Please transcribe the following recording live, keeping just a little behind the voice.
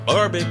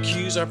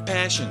Barbecue's our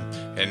passion,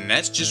 and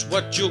that's just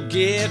what you'll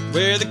get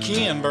where the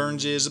Ken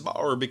Burns is a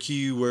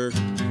barbecuer.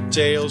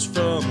 Tales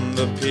from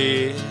the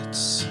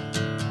pits.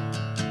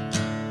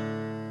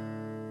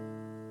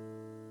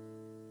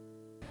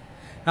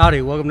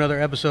 Howdy, welcome to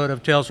another episode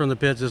of Tales from the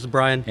Pits. This is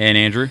Brian. And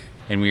Andrew.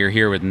 And we are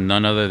here with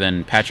none other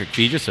than Patrick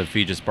Fegus of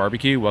Fegus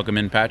Barbecue. Welcome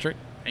in, Patrick.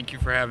 Thank you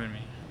for having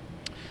me.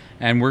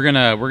 And we're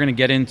gonna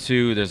get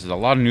into, there's a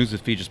lot of news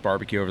with Fegus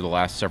Barbecue over the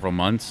last several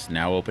months,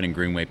 now open in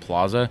Greenway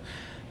Plaza.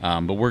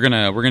 But we're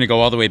gonna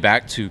go all the way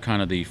back to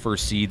kind of the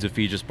first seeds of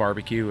Fegus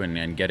Barbecue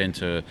and get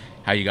into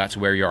how you got to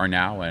where you are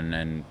now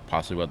and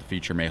possibly what the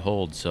future may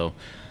hold. So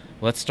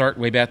let's start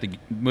way back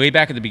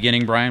at the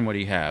beginning. Brian, what do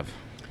you have?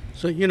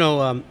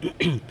 So,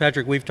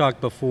 Patrick, we've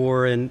talked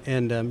before,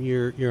 and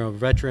you're a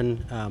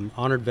veteran,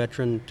 honored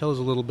veteran. Tell us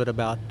a little bit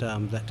about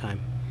that time.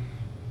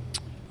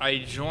 I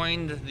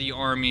joined the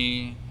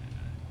Army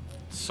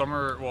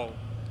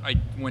I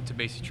went to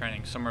basic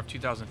training summer of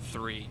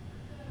 2003.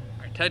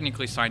 I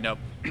technically signed up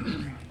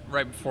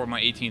right before my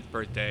 18th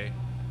birthday.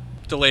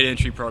 Delayed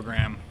entry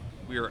program.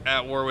 We were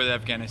at war with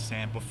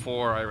Afghanistan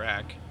before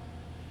Iraq.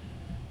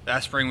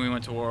 That spring we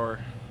went to war,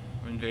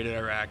 we invaded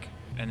Iraq.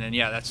 And then,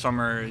 that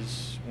summer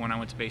is when I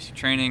went to basic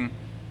training,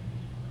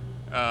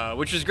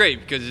 which was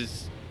great because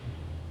it's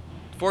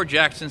Fort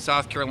Jackson,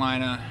 South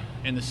Carolina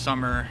in the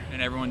summer,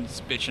 and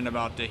everyone's bitching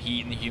about the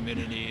heat and the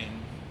humidity.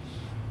 And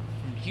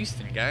from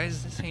Houston,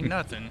 guys, this ain't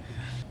nothing.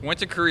 Went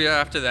to Korea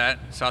after that,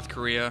 South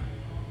Korea,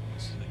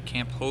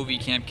 Camp Hovey,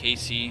 Camp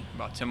Casey,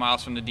 about 10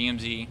 miles from the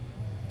DMZ.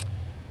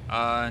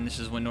 And this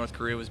is when North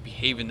Korea was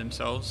behaving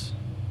themselves.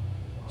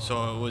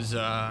 So it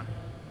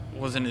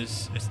wasn't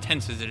as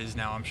tense as it is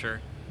now, I'm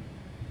sure.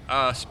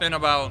 Spent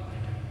about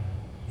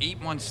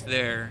 8 months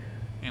there,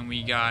 and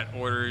we got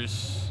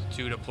orders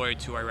to deploy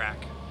to Iraq.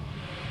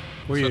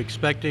 Were you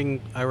expecting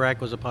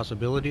Iraq was a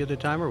possibility at the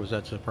time, or was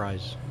that a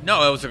surprise?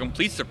 No, it was a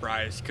complete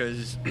surprise,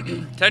 because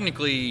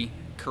technically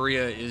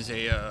Korea is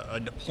a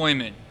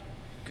deployment,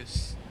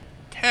 because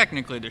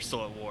technically they're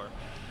still at war.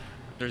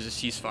 There's a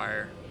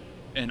ceasefire,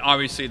 and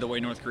obviously the way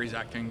North Korea's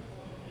acting,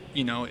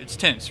 it's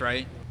tense,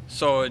 right?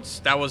 So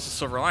that was the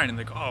silver lining.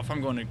 Like, if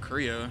I'm going to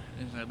Korea,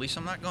 at least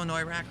I'm not going to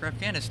Iraq or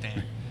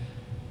Afghanistan.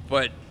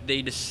 But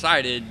they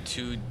decided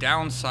to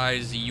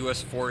downsize the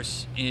U.S.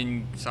 force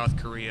in South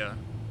Korea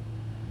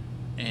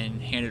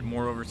and hand it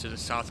more over to the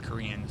South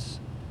Koreans.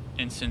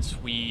 And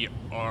since we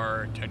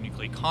are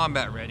technically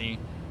combat ready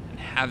and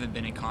haven't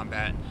been in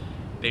combat,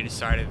 they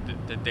decided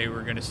that they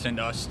were going to send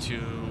us to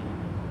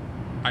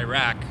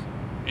Iraq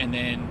and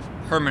then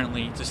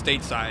permanently to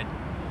stateside.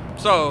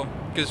 So,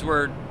 because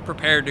we're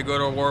prepared to go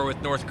to war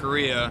with North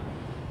Korea,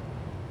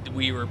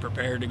 we were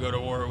prepared to go to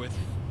war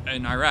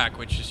in Iraq,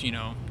 which is,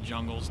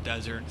 jungles,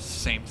 desert,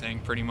 same thing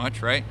pretty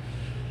much, right?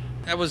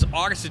 That was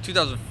August of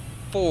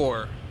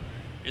 2004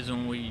 is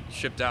when we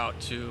shipped out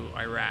to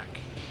Iraq,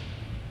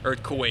 or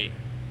Kuwait.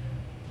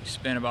 We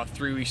spent about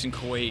 3 weeks in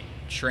Kuwait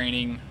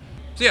training.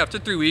 So after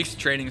 3 weeks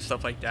training and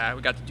stuff like that,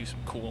 we got to do some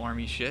cool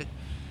Army shit,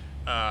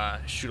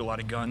 shoot a lot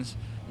of guns.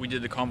 We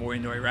did the convoy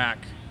into Iraq,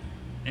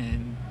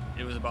 and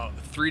it was about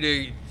a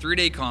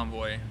three-day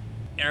convoy.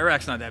 And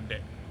Iraq's not that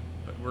big,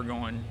 but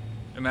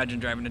imagine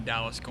driving to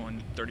Dallas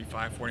going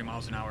 35, 40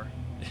 miles an hour.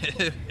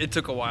 It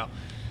took a while.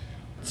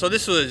 So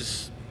this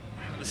was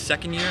the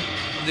second year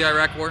of the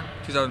Iraq War,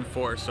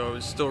 2004, so it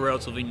was still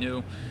relatively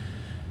new.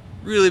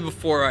 Really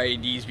before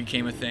IEDs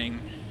became a thing.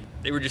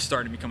 They were just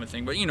starting to become a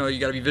thing, but you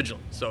gotta be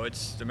vigilant. So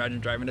imagine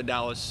driving to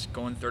Dallas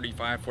going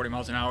 35, 40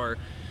 miles an hour,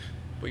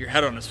 with your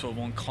head on a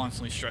swivel and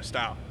constantly stressed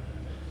out.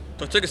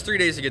 So it took us 3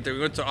 days to get there. We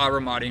went to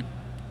Ramadi,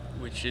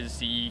 which is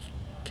the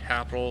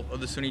capital of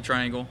the Sunni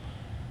Triangle.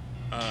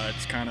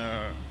 It's kind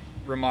of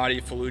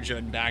Ramadi, Fallujah,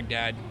 and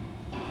Baghdad,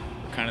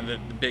 kind of the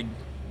big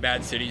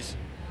bad cities.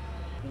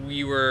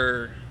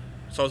 I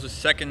was with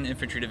 2nd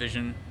Infantry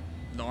Division,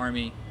 the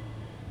Army.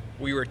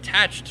 We were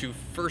attached to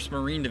 1st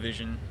Marine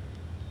Division,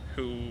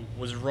 who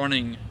was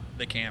running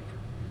the camp.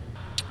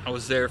 I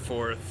was there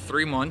for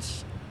 3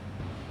 months,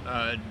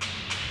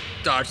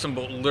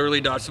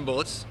 literally dodged some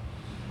bullets.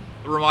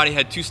 Ramadi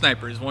had 2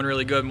 snipers, one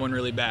really good and one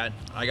really bad.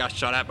 I got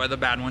shot at by the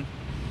bad one.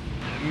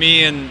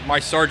 Me and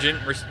my sergeant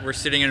were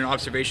sitting in an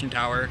observation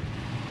tower,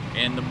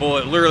 and the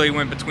bullet literally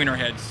went between our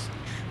heads.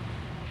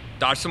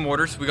 Dodged some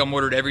mortars. We got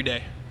mortared every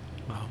day.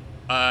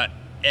 Wow.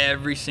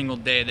 Every single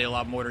day they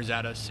lobbed mortars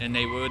at us, and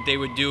they would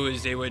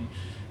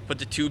put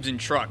the tubes in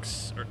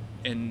trucks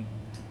and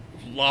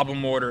lob a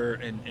mortar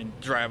and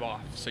drive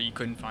off, so you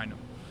couldn't find them.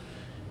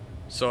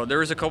 So there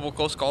was a couple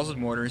close calls with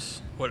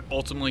mortars. What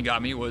ultimately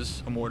got me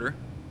was a mortar.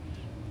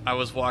 I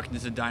was walking to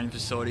the dining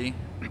facility.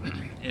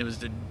 It was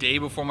the day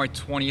before my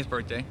 20th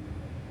birthday,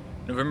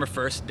 November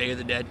 1st, Day of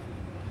the Dead.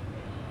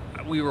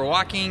 We were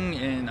walking,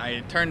 and I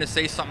turned to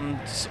say something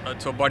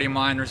to a buddy of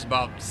mine. There's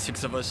about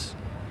 6 of us,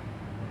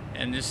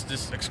 and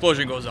this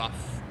explosion goes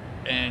off,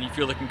 and you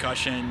feel the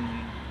concussion.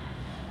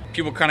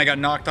 People kind of got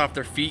knocked off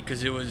their feet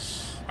because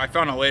I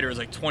found out later, it was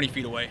like 20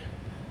 feet away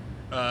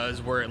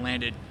is where it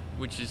landed,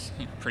 which is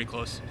pretty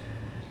close.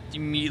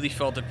 Immediately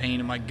felt the pain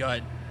in my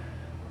gut.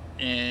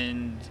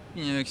 and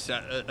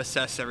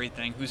assess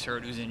everything, who's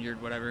hurt, who's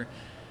injured, whatever.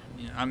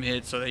 I'm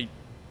hit, so they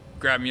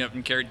grabbed me up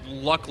and carried.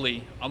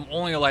 Luckily, I'm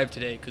only alive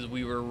today because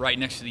we were right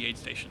next to the aid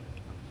station.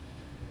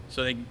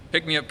 So they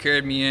picked me up,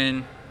 carried me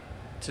in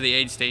to the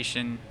aid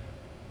station,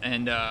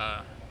 and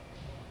at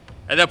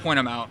that point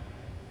I'm out.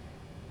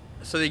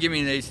 So they give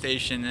me an aid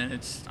station,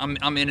 and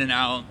I'm in and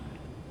out.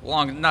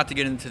 Not to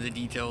get into the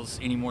details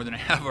any more than I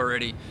have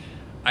already,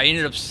 I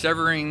ended up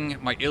severing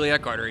my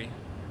iliac artery,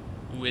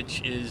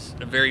 which is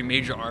a very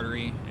major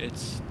artery.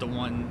 It's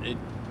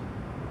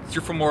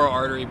your femoral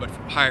artery, but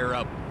higher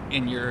up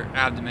in your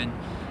abdomen.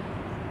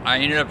 I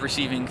ended up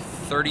receiving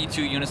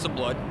 32 units of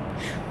blood,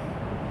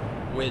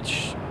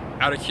 which,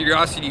 out of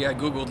curiosity, I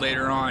Googled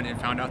later on and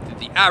found out that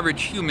the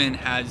average human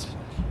has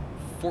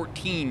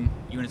 14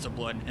 units of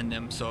blood in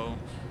them. So,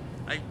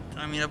 I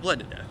bled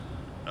to death.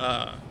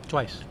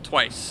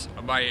 Twice.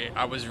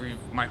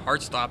 My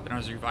heart stopped and I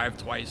was revived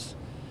twice.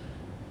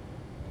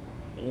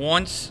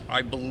 Once,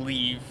 I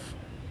believe,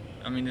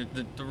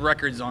 the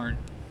records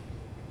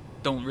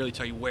don't really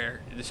tell you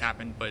where this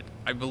happened, but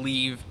I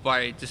believe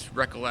by just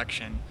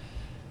recollection,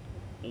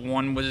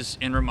 one was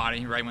in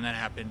Ramadi right when that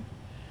happened,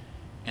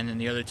 and then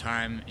the other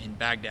time in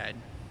Baghdad,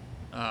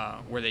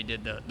 where they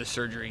did the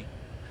surgery.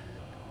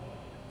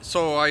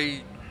 So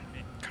I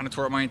kind of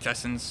tore up my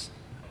intestines.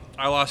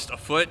 I lost a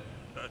foot,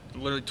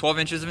 literally 12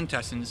 inches of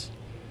intestines,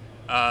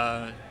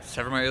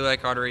 severed my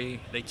iliac artery.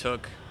 They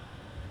took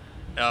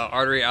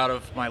artery out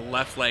of my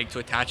left leg to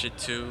attach it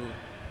to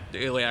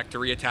the iliac, to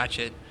reattach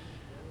it.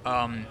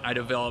 I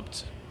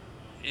developed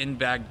in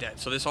Baghdad.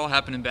 So this all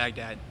happened in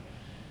Baghdad.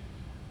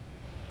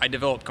 I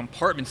developed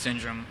compartment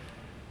syndrome,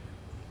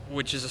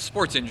 which is a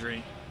sports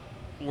injury,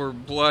 where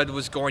blood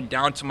was going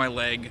down to my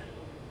leg,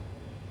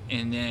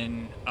 and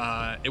then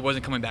it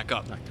wasn't coming back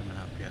up. Not coming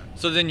up, yeah.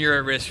 So then you're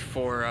at risk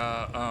for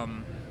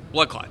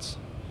blood clots.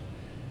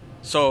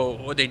 So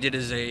what they did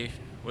is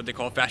what they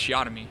call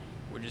fasciotomy,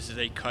 which is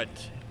they cut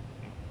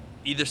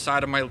either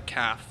side of my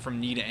calf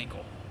from knee to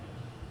ankle,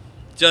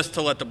 just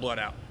to let the blood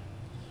out.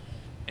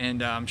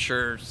 And I'm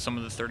sure some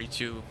of the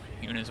 32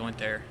 units went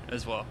there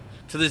as well.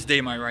 To this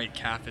day, my right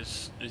calf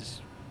is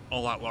a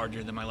lot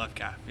larger than my left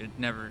calf.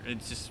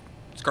 It's just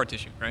scar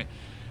tissue, right?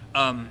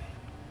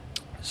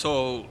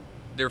 So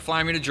they were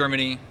flying me to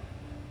Germany.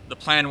 The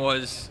plan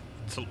was,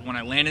 when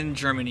I landed in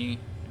Germany,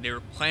 they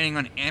were planning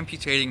on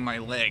amputating my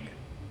leg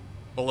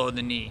below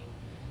the knee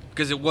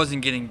because it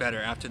wasn't getting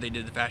better after they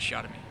did the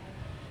fasciotomy.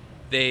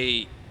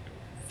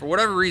 For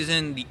whatever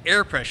reason, the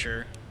air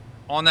pressure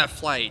on that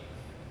flight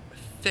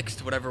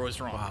fixed whatever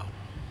was wrong. Wow.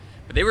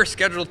 But they were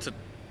scheduled to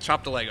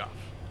chop the leg off.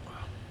 Wow.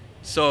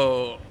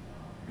 So,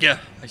 yeah,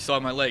 I still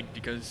have my leg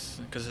because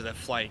of that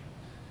flight.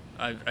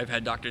 I've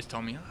had doctors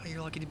tell me, "Oh,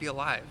 you're lucky to be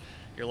alive.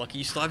 You're lucky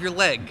you still have your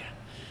leg."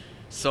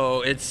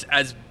 So it's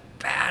as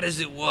bad as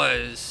it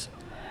was.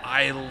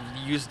 I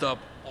used up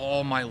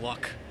all my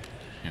luck.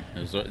 Yeah,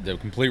 it was the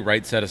complete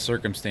right set of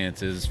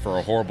circumstances for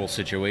a horrible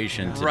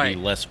situation to be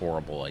less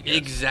horrible, I guess.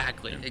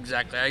 Exactly.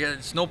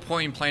 It's no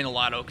point in playing a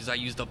lotto because I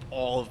used up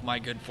all of my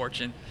good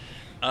fortune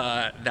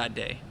that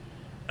day.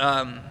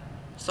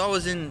 So I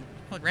was in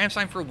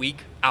Ramstein for a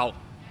week, out.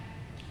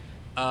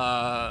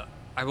 I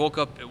woke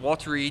up at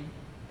Walter Reed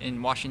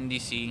in Washington,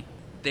 D.C.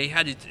 They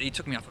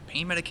took me off of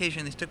pain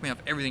medication. They took me off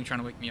everything trying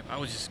to wake me up. I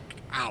was just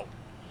out.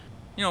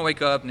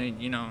 Wake up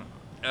and,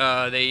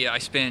 I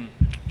spent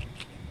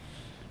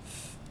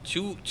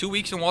two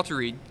weeks in Walter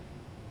Reed,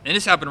 and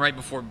this happened right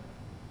before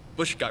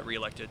Bush got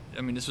reelected.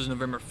 This was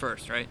November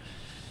 1st, right?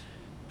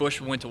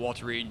 Bush went to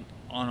Walter Reed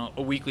on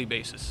a weekly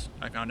basis,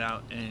 I found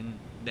out, and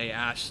they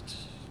asked,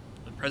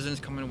 the president's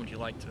coming, would you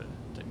like to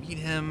meet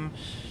him?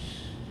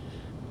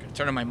 I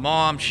turned to my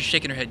mom, she's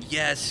shaking her head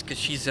yes, because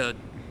she's a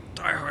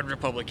diehard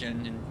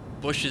Republican,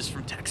 and Bush is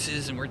from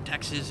Texas, and we're in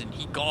Texas, and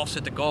he golfs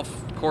at the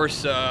golf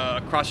course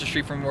across the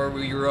street from where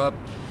we grew up.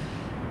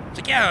 It's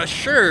like, yeah,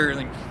 sure.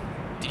 Like,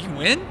 did he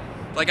win?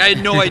 Like, I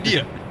had no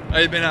idea. I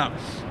had been out.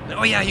 Like,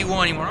 oh, yeah, he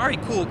won. All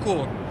right,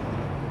 cool.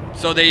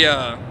 So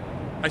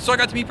I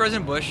got to meet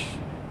President Bush.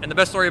 And the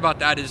best story about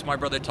that is my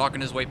brother talking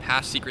his way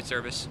past Secret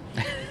Service.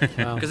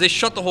 Because they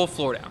shut the whole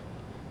floor down.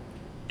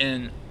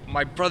 And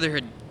my brother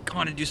had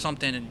gone to do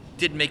something and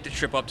did make the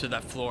trip up to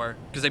that floor.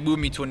 Because they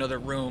moved me to another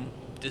room.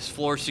 This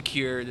floor's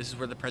secure. This is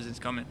where the president's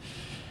coming.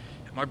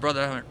 And my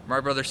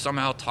brother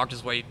somehow talked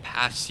his way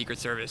past Secret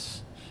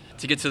Service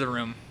to get to the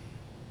room.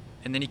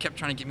 And then he kept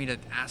trying to get me to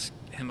ask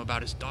him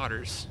about his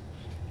daughters.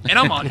 And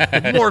I'm on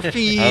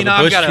morphine. The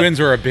Bush twins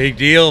were a big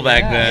deal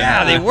back then.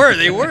 Yeah, they were.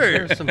 There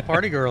were some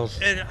party girls.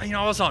 And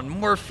I was on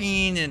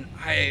morphine, and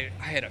I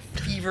had a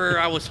fever.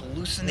 I was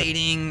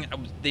hallucinating.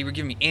 They were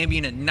giving me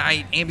Ambien at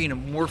night, Ambien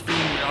and morphine.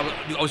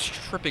 I was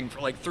tripping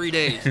for like 3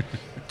 days.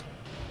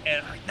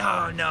 And I'm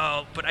like,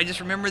 no. But I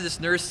just remember this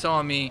nurse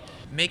telling me,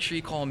 make sure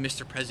you call him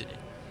Mr. President.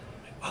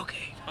 I'm like,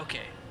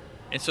 okay.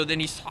 And so then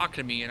he's talking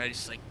to me, and I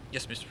just like,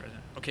 yes, Mr.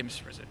 President. Okay,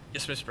 Mr. President.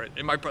 Yes, Mr. President.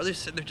 And my brother's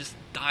sitting there just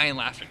dying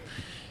laughing.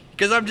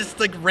 Because I'm just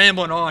like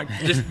rambling on.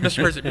 Just,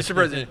 Mr. President, Mr.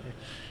 President.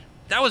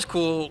 That was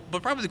cool.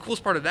 But probably the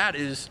coolest part of that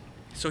is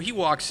So he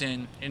walks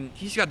in, and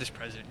he's got this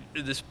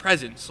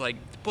presence, like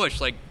Bush,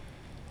 like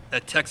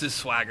that Texas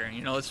swagger.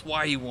 You know, that's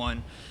why he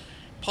won.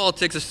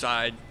 Politics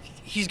aside,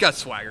 he's got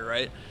swagger,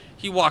 right?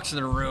 He walks in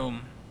the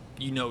room,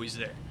 you know he's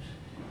there.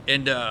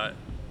 And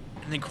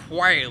then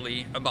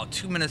quietly, about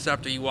 2 minutes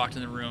after he walked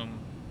in the room,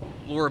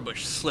 Laura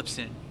Bush slips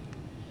in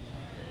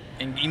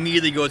and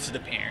immediately goes to the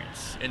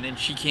parents. And then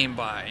she came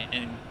by,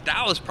 and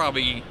that was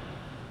probably,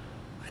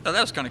 I thought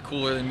that was kind of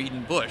cooler than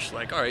meeting Bush.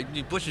 Like, all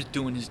right, Bush is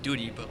doing his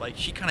duty, but like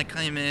she kind of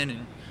came in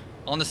and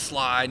on the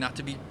slide, not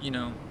to be, you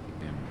know.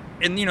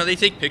 And, you know, they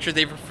take pictures.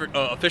 They have an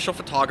official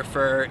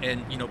photographer,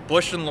 and, you know,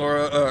 Bush and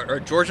Laura, or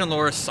George and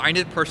Laura signed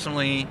it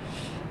personally,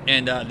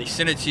 and they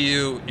sent it to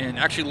you. And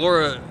actually,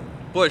 Laura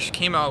Bush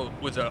came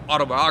out with an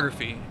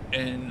autobiography,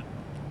 and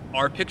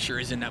our picture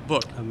is in that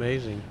book.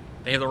 Amazing.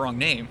 They have the wrong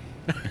name.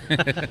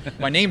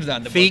 My name's not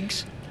in the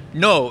Feeks? book.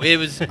 No, it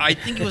was, I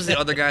think it was the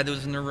other guy that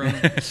was in the room,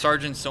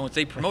 Sergeant so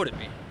they promoted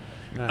me.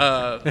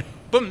 But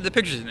the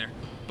picture's in there.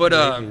 But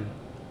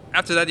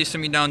after that, they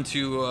sent me down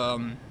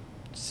to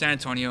San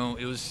Antonio.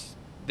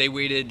 They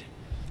waited.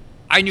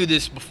 I knew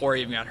this before I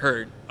even got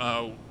hurt.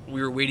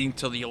 We were waiting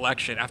till the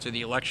election, after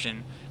the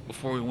election,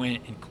 before we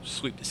went and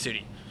sweep the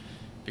city,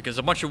 because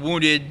a bunch of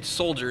wounded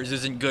soldiers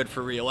isn't good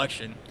for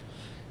re-election.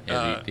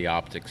 Yeah, the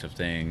optics of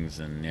things,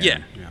 and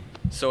yeah.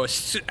 So as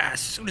soon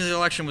as the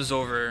election was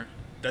over,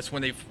 that's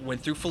when they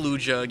went through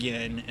Fallujah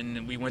again, and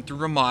then we went through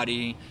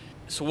Ramadi.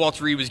 So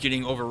Walter Reed was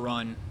getting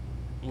overrun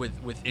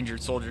with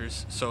injured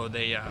soldiers. So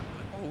they,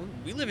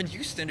 we live in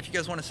Houston. If you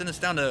guys want to send us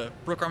down to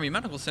Brooke Army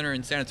Medical Center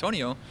in San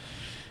Antonio,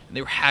 and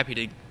they were happy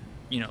to,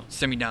 you know,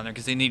 send me down there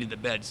because they needed the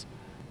beds.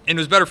 And it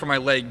was better for my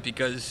leg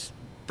because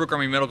Brooke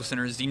Army Medical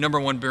Center is the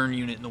 #1 burn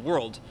unit in the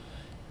world,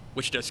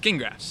 which does skin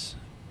grafts.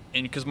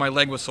 And because my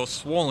leg was so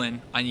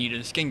swollen, I needed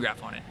a skin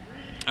graft on it.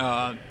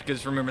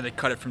 Because remember, they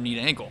cut it from knee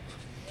to ankle.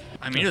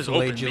 I mean, it was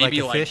open,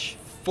 maybe like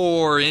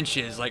 4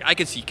 inches. Like, I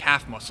could see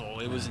calf muscle.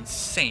 It was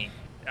insane.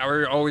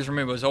 I always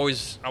remember, I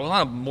was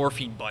on a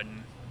morphine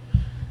button.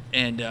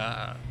 And,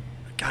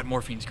 God,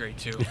 morphine's great,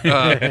 too.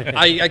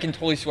 I can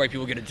totally see why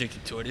people get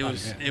addicted to it.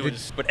 It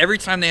was. But every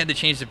time they had to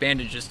change the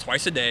bandages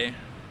twice a day,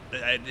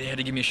 they had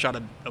to give me a shot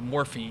of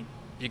morphine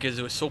because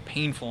it was so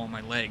painful on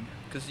my leg.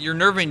 Because your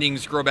nerve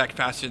endings grow back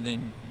faster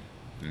than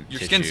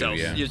your skin cells,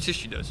 your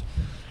tissue does.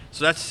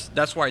 So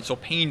that's why it's so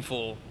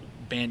painful,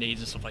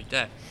 Band-Aids and stuff like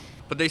that.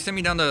 But they sent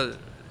me down to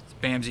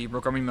BAMSI,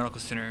 Brooke Army Medical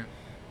Center,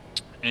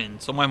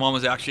 and so my mom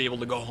was actually able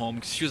to go home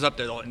because she was up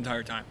there the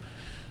entire time.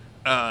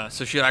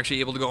 So she was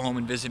actually able to go home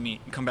and visit me,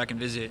 and come back and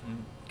visit,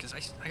 because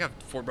I got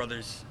 3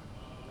 brothers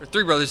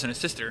and a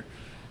sister.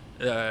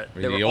 They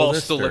were all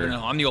still living at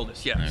home. I'm the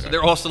oldest, yeah. Okay. So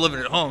they're all still living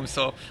at home.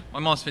 So my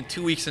mom spent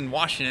 2 weeks in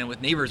Washington with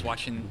neighbors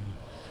watching.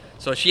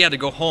 So she had to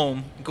go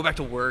home, go back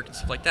to work and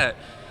stuff like that.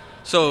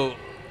 So,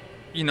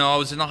 you know, I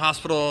was in the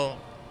hospital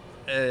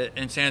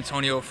in San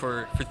Antonio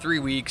for 3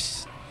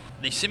 weeks.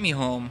 They sent me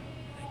home,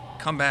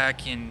 come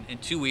back in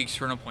 2 weeks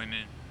for an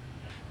appointment.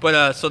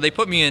 But so they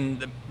put me in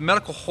the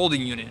medical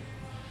holding unit,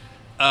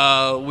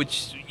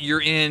 which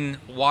you're in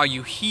while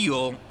you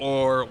heal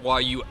or while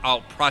you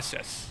out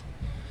process.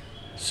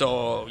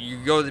 So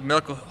you go to the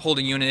medical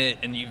holding unit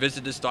and you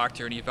visit this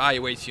doctor and he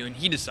evaluates you and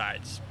he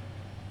decides.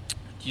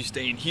 Do you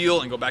stay and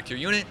heal and go back to your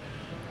unit,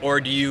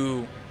 or do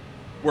you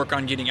work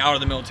on getting out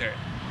of the military,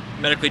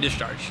 medically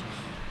discharged?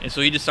 And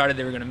so he decided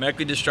they were going to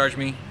medically discharge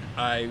me.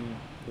 I,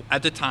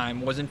 at the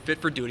time, wasn't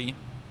fit for duty.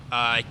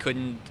 I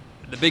couldn't.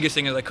 The biggest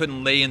thing is I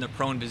couldn't lay in the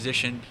prone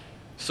position.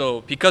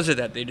 So because of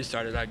that, they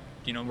decided,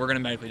 we're going to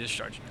medically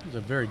discharge you. It was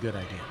a very good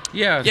idea.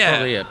 Yeah,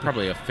 it's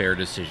probably a fair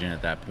decision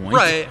at that point.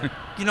 Right.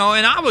 And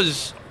I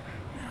was,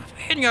 if I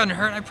hadn't gotten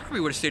hurt, I probably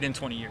would have stayed in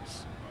 20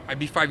 years. I'd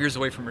be 5 years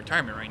away from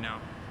retirement right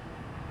now.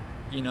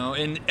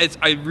 And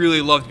I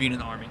really loved being in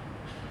the Army.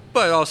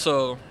 But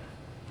also,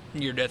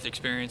 near-death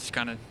experience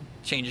kind of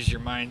changes your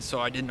mind, so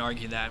I didn't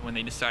argue that when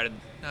they decided,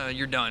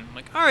 you're done. I'm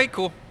like, all right,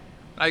 cool.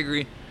 I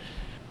agree.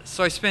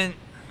 So I spent,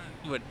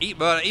 about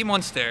 8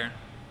 months there.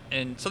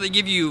 And so they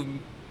give you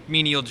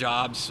menial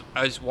jobs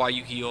as while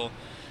you heal,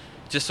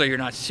 just so you're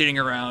not sitting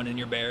around in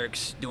your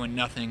barracks doing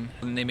nothing.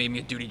 And they made me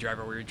a duty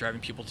driver where you're driving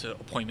people to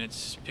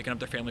appointments, picking up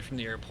their family from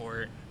the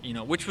airport,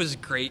 which was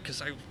great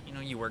because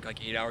you work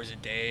like 8 hours a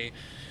day,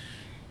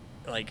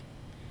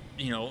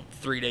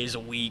 3 days a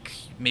week,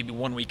 maybe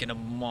 1 week in a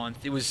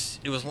month. It was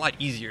a lot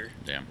easier,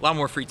 a lot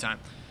more free time.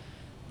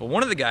 But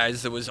one of the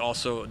guys that was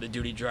also the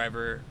duty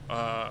driver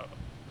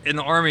in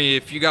the Army,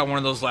 if you got one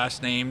of those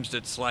last names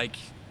that's like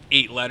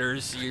 8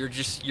 letters,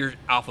 you're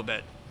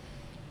alphabet,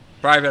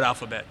 private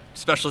alphabet,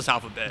 specialist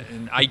alphabet,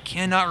 and I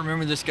cannot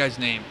remember this guy's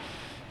name,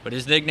 but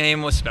his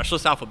nickname was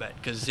Specialist Alphabet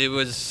because it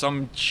was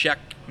some Czech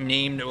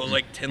name that was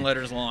like 10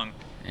 letters long.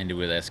 Ended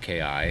with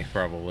SKI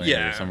probably,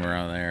 or somewhere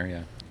around there,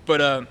 yeah.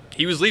 But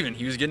he was leaving.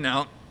 He was getting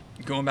out,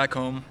 going back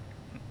home,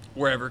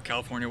 wherever,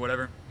 California,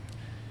 whatever.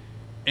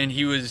 And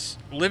he was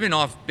living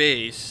off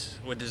base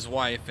with his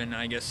wife, and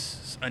I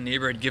guess a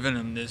neighbor had given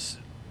him this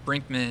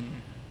Brinkman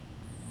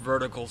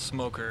vertical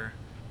smoker.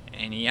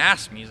 And he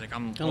asked me, he's like,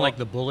 Kind of like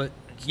the bullet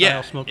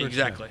style smoker?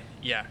 Exactly,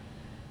 yeah.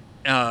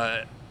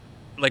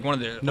 like one of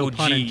the No OGs.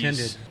 pun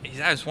intended. He's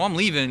asked, well, I'm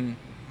leaving.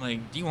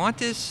 Like, do you want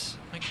this?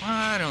 I'm like, well,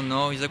 I don't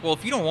know. He's like, well,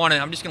 if you don't want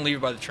it, I'm just going to leave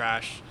it by the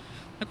trash.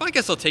 I'm like, well, I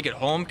guess I'll take it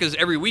home because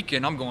every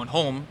weekend I'm going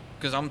home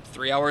because I'm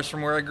 3 hours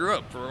from where I grew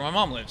up, where my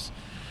mom lives.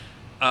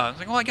 I was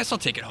like, well, I guess I'll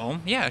take it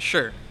home. Yeah,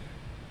 sure.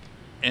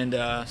 And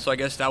so I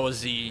guess that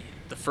was the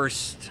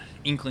first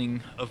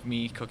inkling of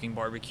me cooking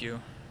barbecue.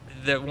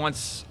 That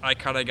once I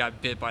kind of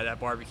got bit by that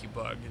barbecue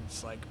bug,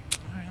 it's like,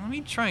 all right, let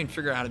me try and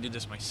figure out how to do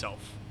this myself.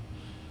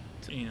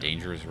 It's a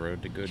dangerous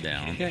road to go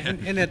down. Yeah,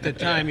 and at the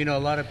time, a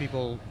lot of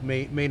people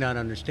may not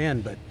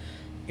understand, but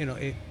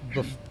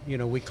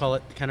we call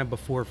it kind of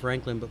before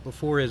Franklin, but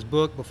before his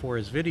book, before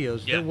his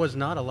videos, Yeah. there was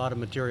not a lot of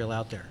material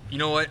out there. You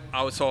know what?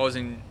 I was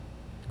in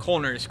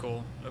culinary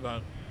school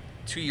about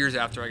 2 years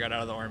after I got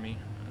out of the Army.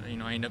 I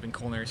ended up in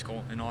culinary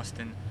school in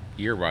Austin.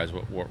 Year-wise,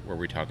 what were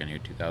we talking here?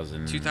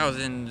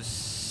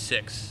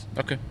 2006.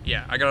 Okay.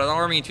 Yeah, I got out of the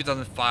Army in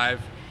 2005.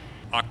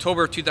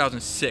 October of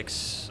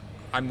 2006,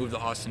 I moved to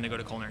Austin to go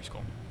to culinary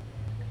school.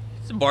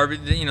 It's a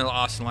the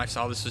Austin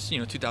lifestyle. This was,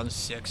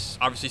 2006.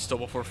 Obviously still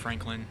before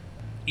Franklin.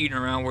 Eating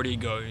around, where do you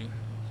go?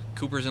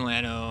 Cooper's in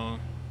Llano,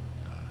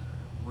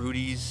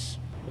 Rudy's.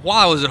 While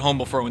I was at home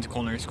before I went to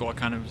culinary school, I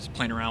kind of was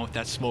playing around with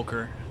that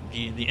smoker,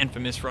 the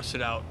infamous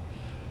rusted out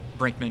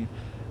Brinkman.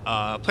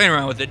 Playing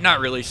around with it,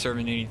 not really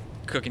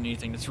cooking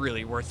anything that's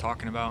really worth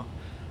talking about.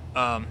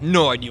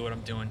 No idea what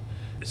I'm doing.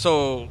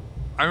 So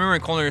I remember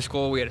in culinary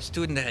school we had a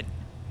student that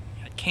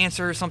had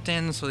cancer or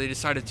something, so they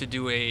decided to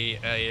do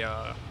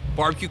a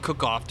barbecue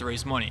cook-off to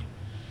raise money.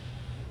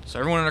 So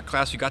everyone in our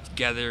class, we got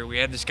together. We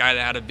had this guy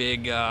that had a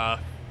big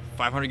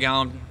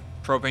 500-gallon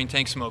propane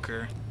tank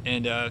smoker,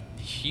 and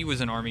he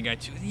was an Army guy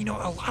too. A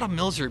lot of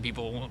military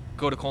people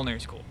go to culinary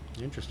school.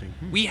 Interesting.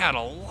 We had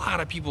a lot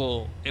of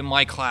people in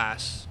my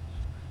class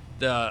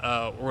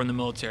that were in the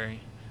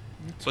military.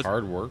 It's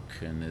hard work,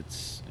 and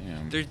it's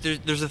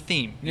There's a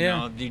theme.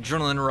 Yeah. The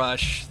adrenaline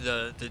rush,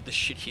 the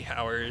shitty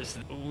hours.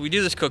 We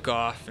do this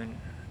cook-off, and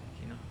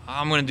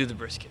I'm gonna do the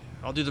brisket.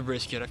 I'll do the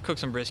brisket. I've cooked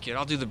some brisket.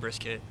 I'll do the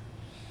brisket.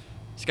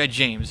 This guy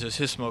James is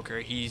his smoker.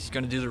 He's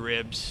gonna do the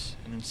ribs,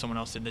 and then someone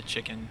else did the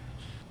chicken.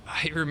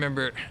 I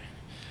remember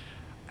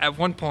at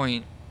one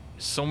point,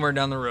 somewhere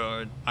down the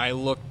road, I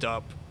looked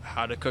up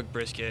how to cook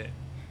brisket,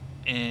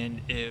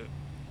 and it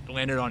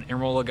landed on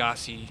Emeril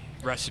Lagasse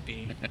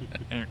recipe.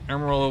 And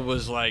Emeril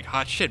was like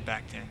hot shit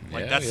back then.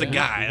 Like, that's the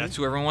guy. That's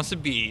who everyone wants to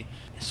be.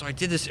 So I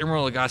did this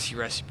Emeril Lagasse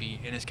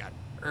recipe, and it's got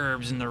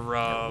herbs in the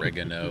rub,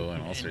 oregano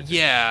and all sorts.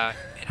 Yeah,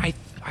 and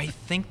I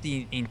think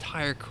the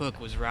entire cook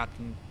was wrapped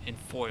in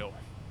foil.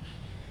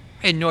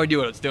 I had no idea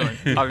what I was doing,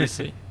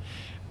 obviously.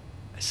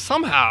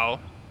 Somehow,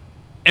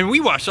 and we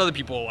watched other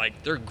people,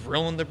 like, they're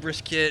grilling the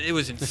brisket. It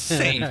was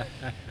insane.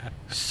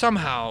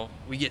 Somehow,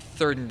 we get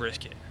third in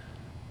brisket.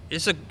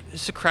 It's a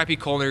crappy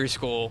culinary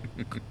school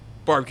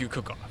barbecue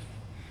cook-off.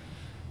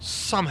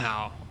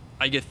 Somehow,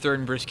 I get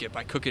third in brisket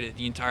by cooking it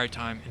the entire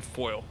time in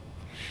foil.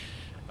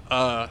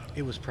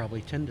 It was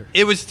probably tender.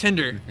 It was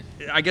tender.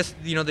 I guess,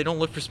 they don't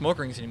look for smoke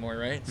rings anymore,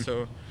 right?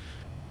 So,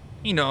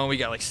 we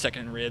got like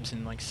second in ribs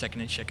and like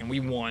second in chicken. We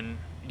won,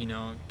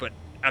 but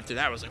after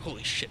that I was like,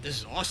 holy shit, this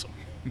is awesome.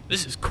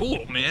 This is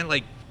cool, man.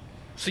 Like,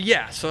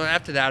 so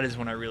after that is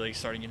when I really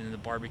started getting into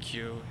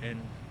barbecue.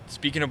 And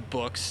speaking of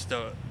books,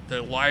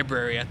 the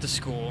library at the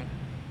school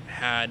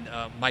had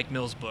Mike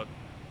Mills' book,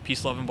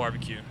 Peace, Love, and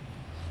Barbecue.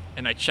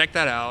 And I checked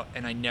that out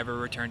and I never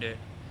returned it.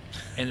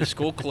 And the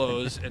school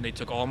closed, and they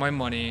took all my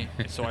money,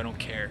 so I don't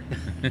care.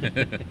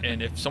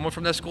 And if someone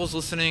from that school is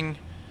listening,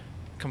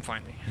 come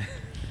find me.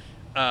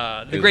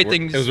 The great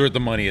thing is, it was worth the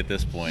money at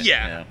this point.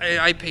 Yeah.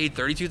 I paid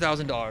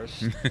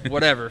 $32,000,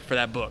 whatever, for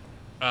that book.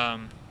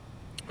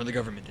 Or the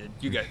government did.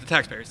 You guys, the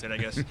taxpayers did, I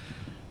guess.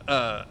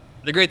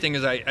 The great thing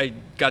is I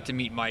got to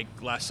meet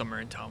Mike last summer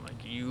and tell him,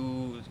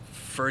 like,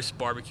 first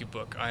barbecue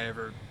book I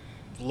ever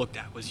looked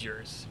at was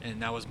yours.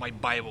 And that was my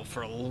Bible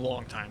for a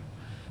long time.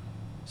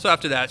 So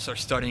after that,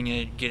 started studying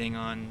it, getting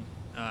on,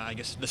 I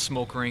guess, the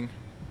Smoke Ring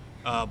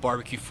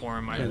barbecue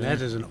forum. And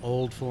that is an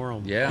old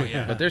forum. Yeah,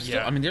 yeah. But there's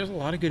still, there's a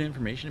lot of good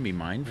information to be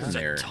mined from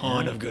there. There's a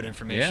ton of good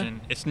information.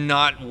 Yeah. It's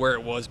not where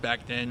it was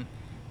back then.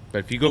 But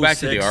if you go back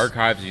to the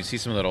archives, you see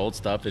some of that old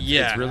stuff.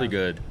 It's really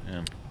good.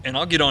 Yeah. And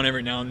I'll get on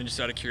every now and then just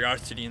out of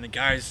curiosity. And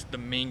the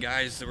main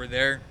guys that were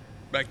there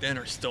back then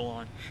are still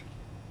on.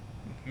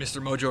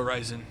 Mr. Mojo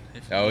Rising.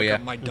 If you look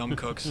up my dumb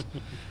cooks.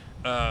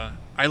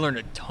 I learned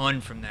a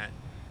ton from that.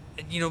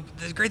 And,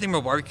 the great thing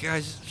about barbecue,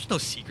 guys, there's no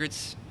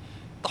secrets.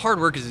 The hard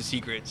work is a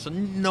secret, so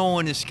no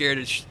one is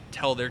scared to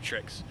tell their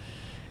tricks.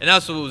 And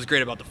that's what was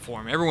great about the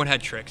forum. Everyone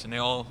had tricks, and they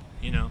all,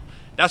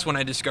 that's when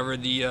I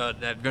discovered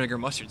that vinegar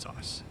mustard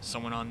sauce.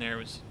 Someone on there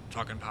was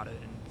talking about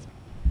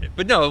it.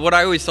 But no, what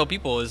I always tell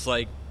people is,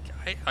 like,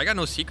 I got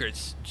no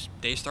secrets.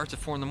 Day starts at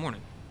 4 in the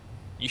morning.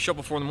 You show up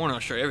at 4 in the morning, I'll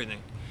show you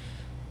everything.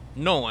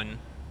 No one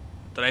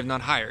that I've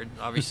not hired,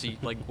 obviously,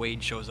 like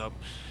Wade shows up,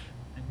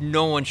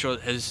 no one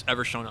has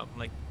ever shown up.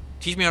 Like,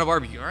 teach me how to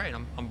barbecue. All right,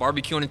 I'm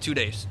barbecuing in 2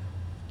 days.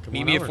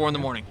 Meet me at 4 in the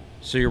morning.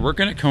 So you're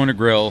working at Kona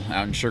Grill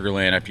out in Sugar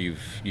Land after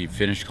you've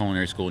finished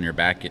culinary school and you're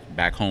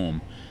back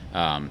home.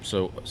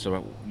 So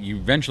you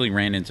eventually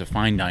ran into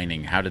fine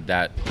dining. How did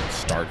that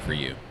start for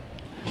you?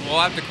 Well,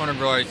 after Kona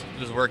Grill, I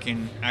was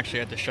working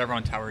actually at the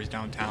Chevron Towers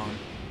downtown,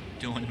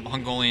 running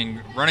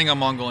a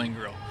Mongolian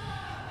grill.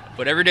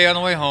 But every day on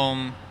the way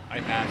home, I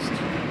passed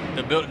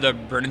the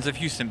Brennan's of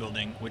Houston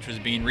building, which was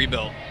being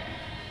rebuilt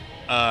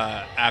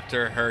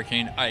after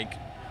Hurricane Ike.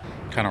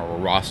 Kind of a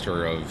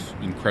roster of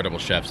incredible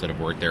chefs that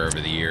have worked there over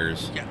the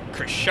years. Yeah,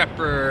 Chris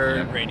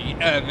Shepard, Yeah. Randy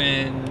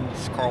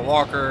Evans, Carl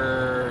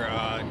Walker,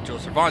 Joe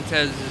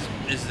Cervantes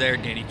is there,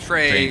 Danny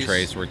Trace. Danny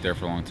Trace worked there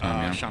for a long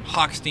time. Yeah. Sean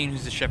Hochstein,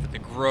 who's the chef at the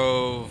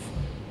Grove.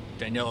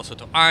 Daniela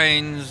Soto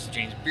Ines,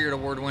 James Beard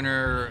Award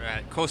winner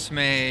at Cosme.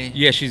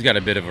 Yeah, she's got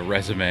a bit of a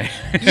resume.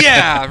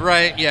 Yeah,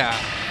 right,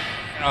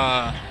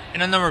 yeah.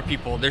 And a number of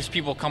people. There's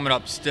people coming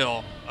up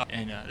still.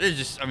 And it's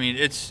just, I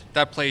mean,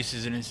 that place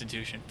is an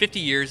institution. 50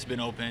 years been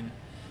open.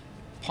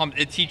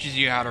 It teaches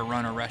you how to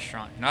run a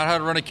restaurant. Not how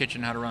to run a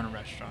kitchen, how to run a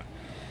restaurant.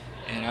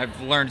 And I've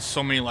learned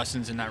so many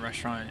lessons in that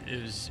restaurant.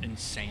 It was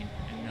insane.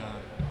 And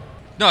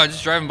no,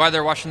 just driving by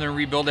there, watching them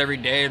rebuild every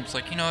day. It's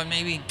like, you know what,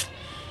 maybe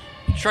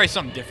try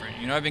something different.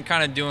 You know, I've been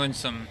kind of doing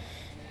some,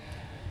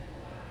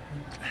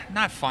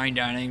 not fine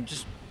dining,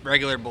 just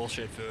regular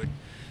bullshit food.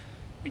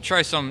 Maybe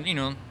try some, you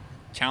know,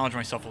 challenge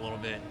myself a little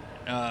bit.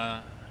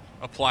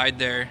 Applied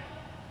there,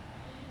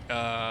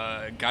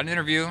 got an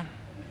interview.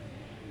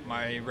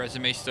 My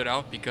resume stood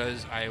out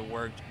because I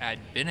worked at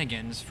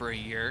Bennigan's for a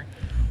year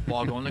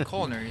while going to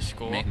culinary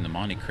school. Making the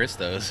Monte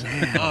Cristos.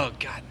 Oh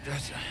God,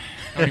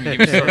 don't even get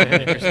me started on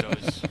Monte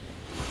Cristos.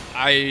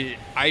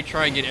 I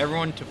try and get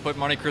everyone to put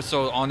Monte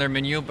Cristo on their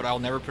menu, but I'll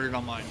never put it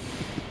on mine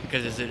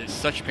because it is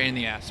such a pain in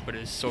the ass, but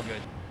it is so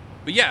good.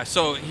 But yeah,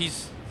 so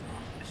he's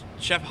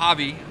Chef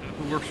Javi,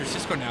 who works for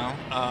Cisco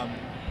now.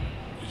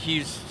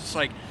 He's just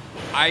like,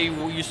 I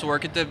used to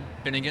work at the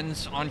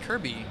Bennigan's on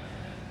Kirby.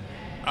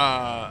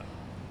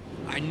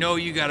 I know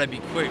you gotta be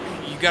quick.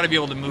 You gotta be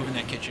able to move in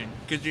that kitchen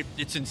because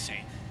it's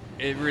insane.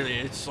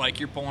 It's like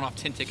you're pulling off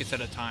 10 tickets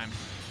at a time.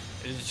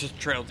 It's just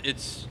trailed.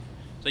 It's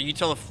like you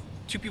tell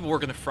two people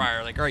working the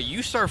fryer, like, all right,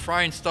 you start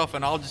frying stuff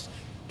and I'll just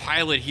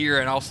pile it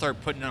here and I'll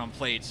start putting it on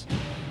plates.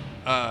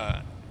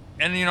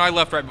 And you know, I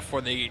left right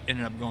before they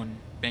ended up going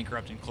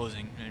bankrupt and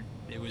closing. And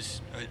it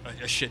was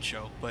a shit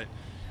show, but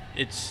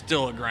it's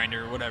still a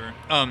grinder or whatever.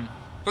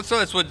 But so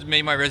that's what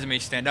made my resume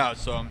stand out.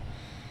 So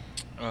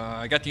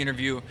I got the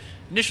interview.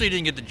 Initially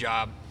didn't get the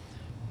job.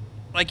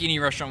 Like any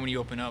restaurant when you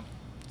open up,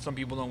 some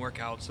people don't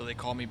work out, so they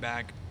called me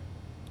back.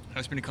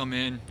 Asked me to come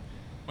in.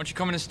 Why don't you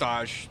come in and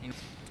stage? You know,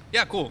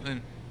 yeah, cool.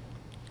 And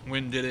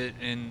went and did it.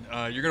 And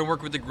you're going to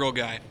work with the grill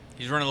guy.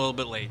 He's running a little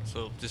bit late,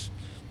 so just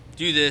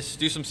do this,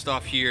 do some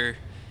stuff here.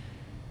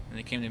 And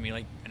they came to me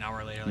like an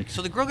hour later, like,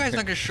 so the grill guy's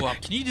not going to show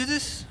up. Can you do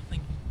this? I'm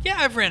like, yeah,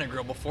 I've ran a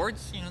grill before.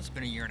 It's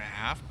been a year and a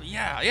half, but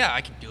yeah,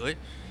 I can do it.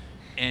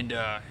 And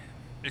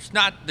it's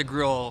not the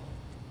grill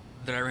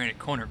that I ran at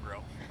Kona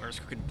Grill, where I was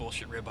cooking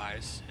bullshit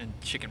ribeyes and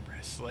chicken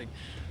breasts. Like,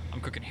 I'm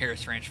cooking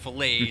Harris Ranch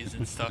fillets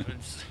and stuff.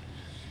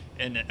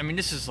 And I mean,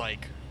 this is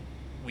like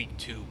week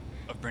 2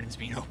 of Brennan's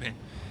being open.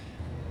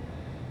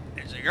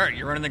 And it's like, all right,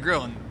 you're running the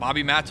grill, and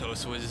Bobby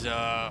Matos was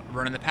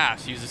running the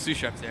pass. He was the sous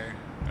chef there.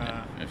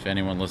 If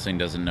anyone listening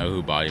doesn't know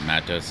who Bobby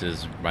Matos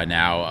is by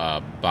now,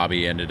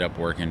 Bobby ended up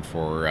working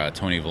for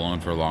Tony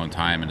Vallone for a long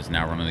time and is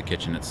now running the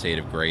kitchen at State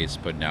of Grace,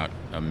 putting out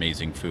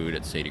amazing food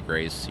at State of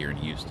Grace here in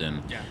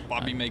Houston. Yeah,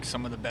 Bobby makes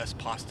some of the best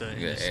pasta in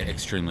the city.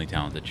 Extremely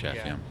talented chef,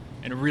 yeah.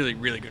 And a really,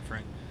 really good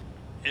friend.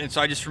 And so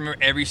I just remember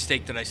every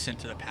steak that I sent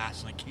to the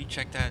pass, like, can you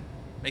check that?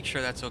 Make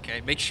sure that's okay.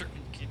 Make sure,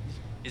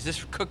 is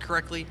this cooked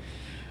correctly?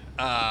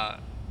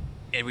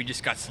 And we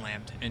just got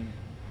slammed. And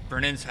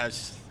Brennan's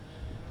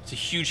it's a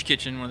huge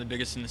kitchen, one of the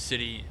biggest in the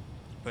city,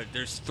 but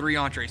there's 3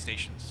 entree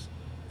stations.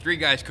 3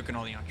 guys cooking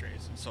all the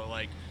entrees. And so,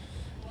 like,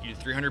 you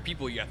have 300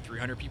 people, you got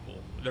 300 people.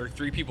 There are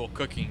 3 people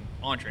cooking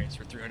entrees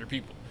for 300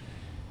 people.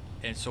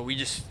 And so we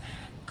just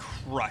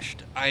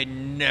crushed. I'd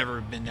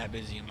never been that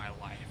busy in my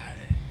life.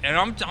 And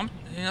I'm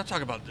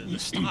talking about the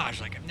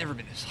stage. Like, I've never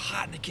been this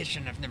hot in the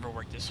kitchen. I've never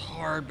worked this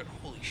hard, but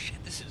holy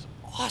shit, this is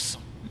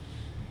awesome.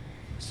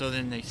 So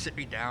then they sit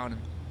me down,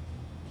 and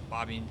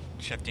Bobby and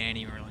Chef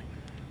Danny were like,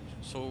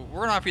 so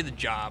we're gonna offer you the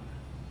job.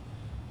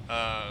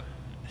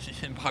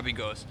 And Bobby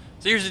goes,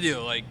 so here's the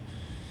deal, like,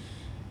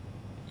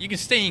 you can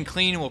stay and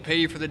clean and we'll pay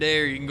you for the day,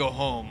 or you can go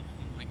home.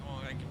 I'm like, oh,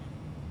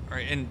 all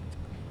right. And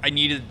I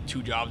needed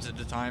 2 jobs at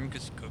the time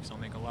because cooks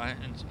don't make a lot.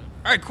 And so,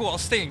 all right, cool, I'll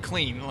stay and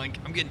clean. Like,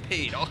 I'm getting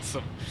paid,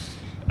 awesome.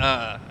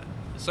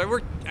 So I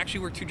worked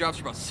 2 jobs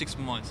for about 6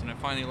 months, and I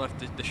finally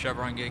left the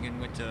Chevron gig and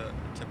went to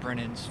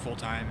Brennan's full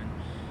time,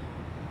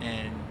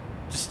 and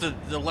just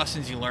the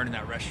lessons you learn in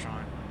that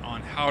restaurant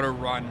on how to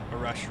run a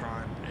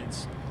restaurant.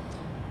 It's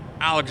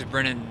Alex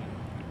Brennan,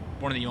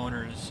 one of the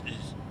owners,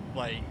 is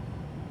like,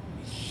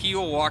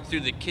 he'll walk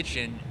through the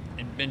kitchen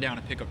and bend down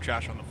and pick up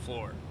trash on the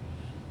floor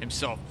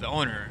himself, the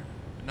owner.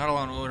 Not a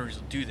lot of owners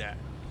will do that.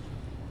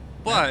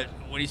 But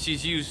when he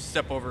sees you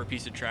step over a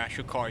piece of trash,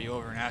 he'll call you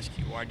over and ask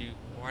you, why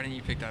didn't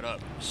you pick that up?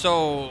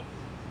 So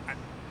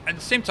at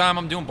the same time,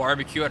 I'm doing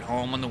barbecue at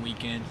home on the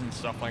weekends and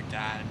stuff like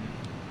that. And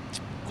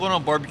couple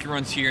of barbecue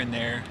runs here and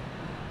there.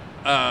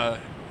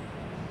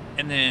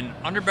 And then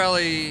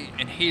Underbelly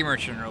and Hay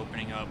Merchant are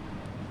opening up.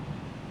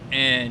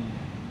 And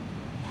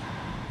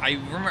I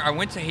remember I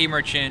went to Hay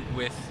Merchant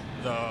with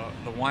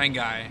the wine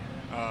guy,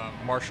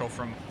 Marshall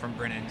from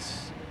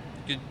Brennan's.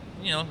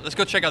 Let's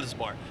go check out this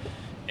bar.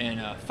 And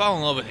fell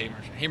in love with Hay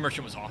Merchant. Hay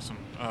Merchant was awesome.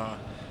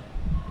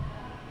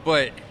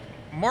 But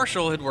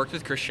Marshall had worked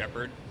with Chris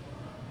Shepard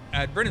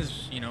at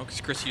Brennan's,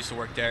 because Chris used to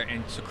work there.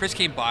 And so Chris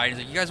came by and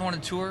he's like, "You guys want a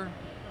tour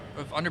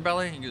of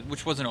Underbelly?" He goes,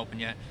 which wasn't open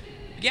yet.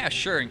 Yeah,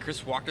 sure. And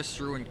Chris walked us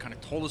through and kind of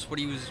told us what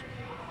he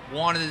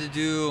wanted to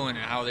do and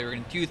how they were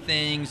going to do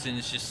things. And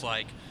it's just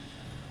like,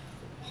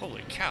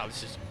 holy cow,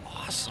 this is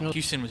awesome.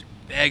 Houston was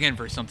begging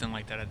for something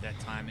like that at that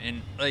time.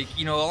 And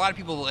a lot of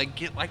people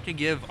like to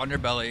give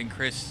Underbelly and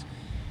Chris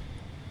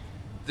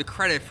the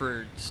credit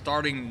for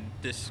starting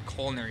this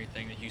culinary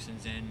thing that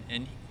Houston's in,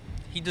 and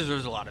he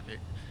deserves a lot of it.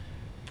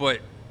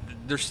 But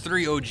there's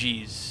 3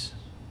 OGs.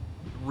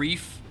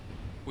 Reef,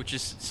 which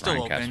is still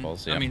Brian open.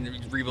 Caswell's, yeah. I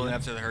mean, rebuilding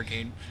after the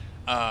hurricane.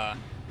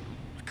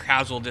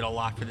 Caswell did a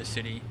lot for the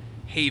city.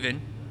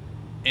 Haven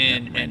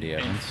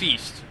and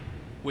Feast.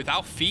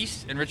 Without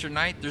Feast and Richard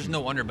Knight, there's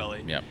no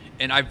Underbelly. Yep.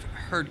 And I've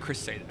heard Chris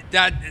say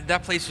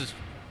that place was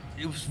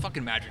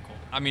fucking magical.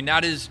 I mean,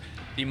 that is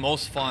the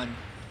most fun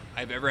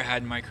I've ever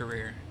had in my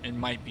career, and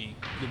might be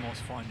the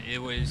most fun.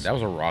 That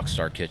was a rock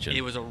star kitchen.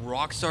 It was a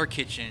rock star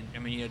kitchen. I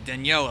mean, you had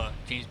Daniela,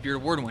 James Beard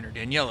Award winner.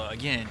 Daniela,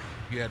 again.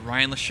 You had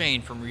Ryan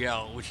Lashane from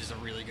Riel, which is a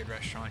really good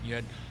restaurant. You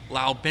had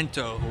Lau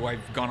Bento, who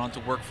I've gone on to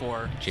work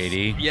for.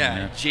 JD.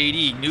 Yeah.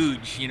 JD,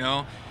 Nuge,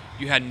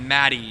 You had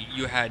Maddie.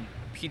 You had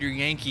Peter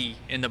Yankee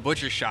in the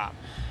butcher shop.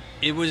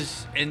 It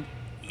was, and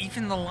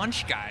even the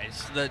lunch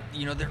guys,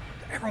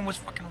 everyone was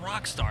fucking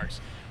rock stars.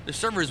 The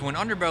servers, when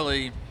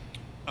Underbelly,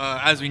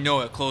 as we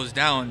know it, closed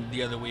down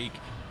the other week,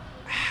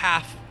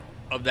 half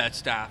of that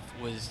staff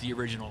was the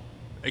original.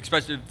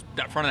 Especially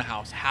that front of the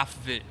house, half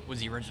of it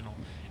was the original.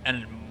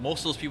 And most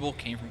of those people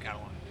came from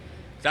Catalan.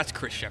 That's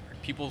Chris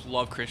Shepard. People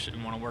love Chris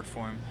and want to work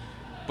for him.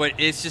 But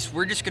it's just,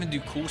 we're just going to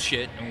do cool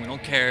shit, and we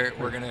don't care.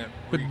 We're going to...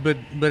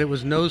 But it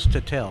was nose to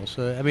tail.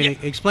 So, I mean,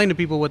 explain to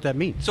people what that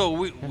means. So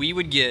we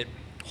would get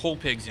whole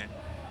pigs in.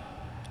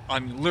 I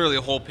mean, literally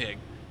a whole pig,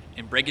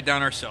 and break it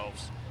down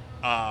ourselves.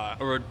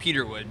 Or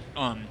Peter would.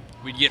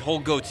 We'd get whole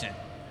goats in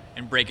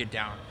and break it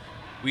down.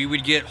 We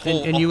would get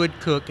whole... And you would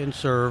cook and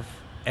serve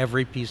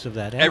every piece of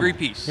that animal. Every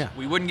piece. Yeah.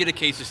 We wouldn't get a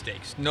case of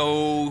steaks.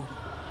 No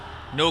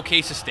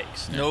case of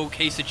steaks. No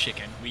case of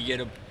chicken. We get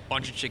a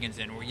bunch of chickens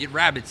in. We get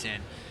rabbits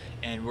in.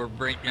 And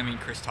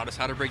Chris taught us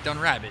how to break down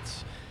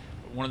rabbits.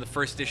 One of the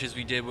first dishes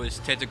we did was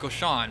tête de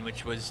cochon,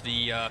 which was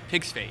the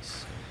pig's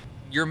face.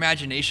 Your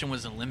imagination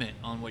was the limit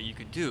on what you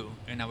could do.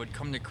 And I would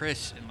come to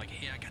Chris and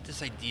hey, I got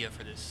this idea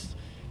for this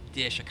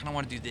dish. I kind of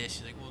want to do this.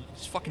 He's like, well,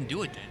 just fucking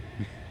do it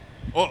then.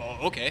 Oh,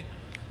 okay.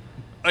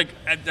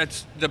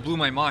 That blew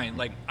my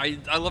mind.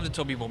 I love to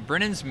tell people,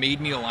 Brennan's made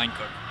me a line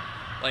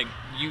cook.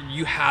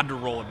 You had to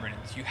roll at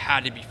Brennan's. You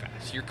had to be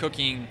fast. You're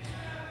cooking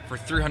for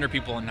 300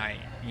 people a night.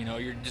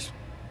 You're just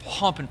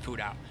pumping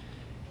food out.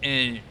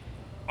 And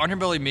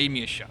Underbelly made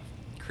me a chef.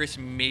 Chris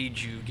made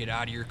you get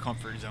out of your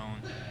comfort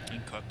zone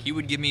and cook. He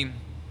would give me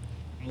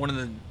one of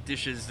the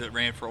dishes that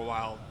ran for a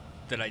while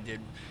that I did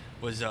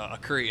was a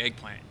curry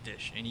eggplant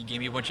dish. And he gave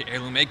me a bunch of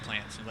heirloom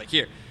eggplants. And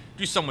here,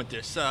 do something with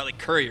this,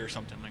 curry or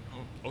something. I'm like,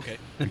 oh, okay.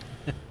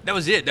 That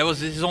was it. That was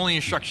his only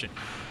instruction.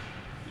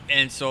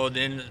 And so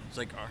then it's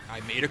I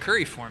made a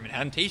curry for him and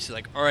hadn't tasted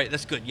it. All right,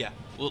 that's good. Yeah,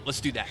 well, let's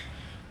do that.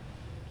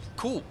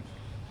 Cool.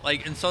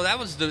 And so that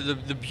was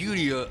the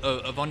beauty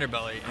of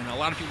Underbelly. And a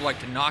lot of people like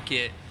to knock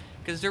it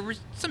because there were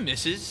some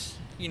misses.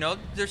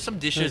 There's some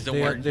dishes that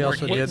weren't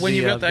hit. When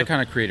you've got that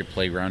kind of creative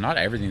playground, not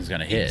everything's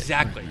going to hit.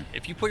 Exactly.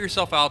 If you put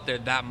yourself out there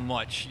that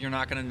much, you're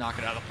not going to knock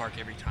it out of the park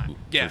every time.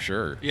 Yeah. For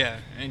sure. Yeah.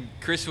 And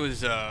Chris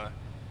was the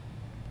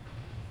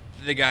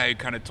guy who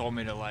kind of told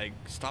me to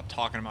stop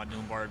talking about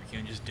doing barbecue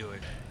and just do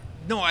it.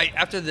 No,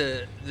 after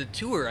the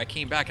tour, I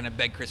came back and I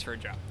begged Chris for a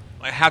job.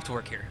 I have to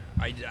work here.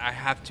 I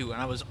have to.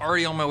 And I was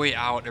already on my way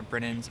out at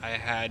Brennan's. I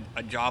had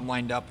a job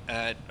lined up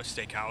at a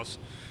steakhouse,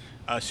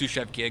 a sous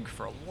chef gig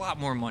for a lot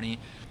more money.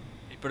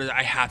 But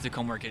I have to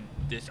come work at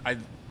this.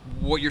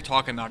 What you're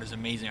talking about is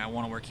amazing. I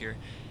want to work here.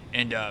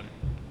 And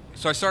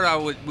so I started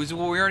out with, we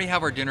already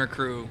have our dinner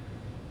crew,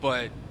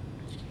 but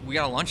we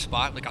got a lunch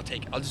spot. I'll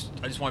take it. I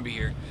just want to be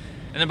here.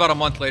 And then about a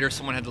month later,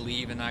 someone had to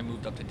leave, and I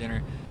moved up to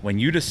dinner. When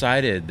you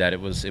decided that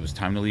it was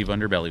time to leave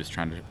Underbelly, it was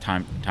time to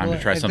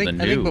try something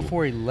new. I think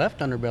before he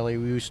left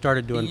Underbelly, we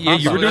started doing pop-ups. Yeah,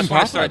 you were doing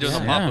pop-ups. I started doing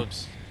some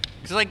pop-ups.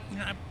 Because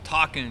I'm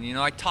talking,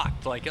 I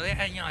talked,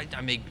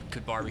 I make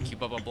good barbecue,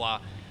 blah, blah,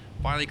 blah.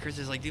 Finally, Chris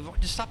is like, dude,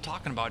 just stop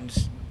talking about it and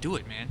just do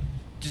it, man.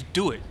 Just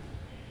do it.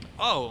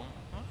 Oh,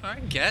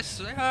 I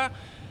guess.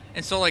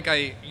 And so,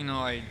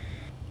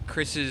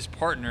 Chris's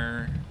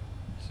partner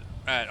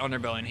at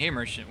Underbelly and Hay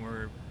Merchant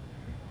were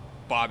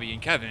Bobby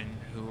and Kevin,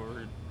 who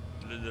were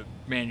the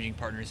managing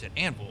partners at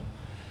Anvil.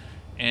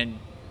 And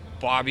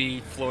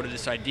Bobby floated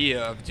this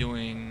idea of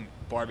doing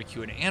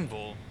barbecue at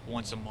Anvil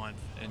once a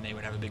month, and they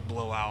would have a big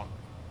blowout.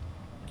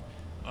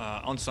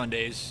 on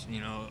Sundays.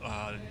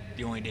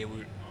 The only day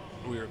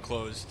we were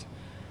closed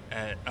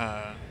at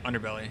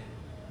Underbelly.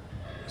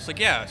 It's like,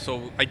 yeah,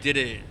 so I did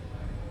it,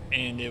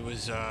 and it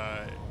was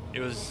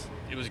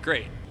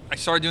great. I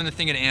started doing the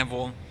thing at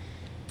Anvil.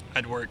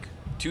 I'd work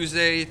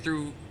Tuesday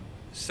through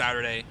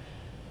Saturday,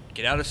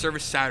 get out of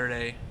service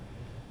Saturday,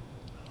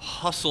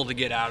 hustle to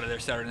get out of there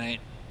Saturday night,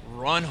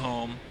 run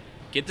home,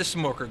 get the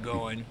smoker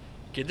going,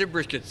 get the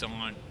briskets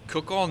on,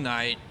 cook all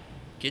night,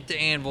 get to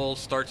Anvil,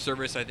 start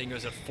service, I think it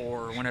was at 4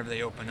 or whenever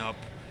they open up,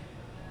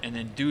 and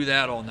then do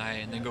that all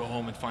night, and then go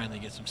home and finally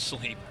get some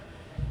sleep.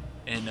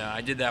 And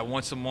I did that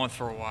once a month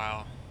for a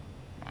while.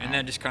 And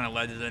that just kind of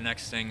led to the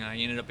next thing. I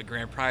ended up at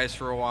Grand Prize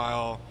for a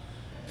while.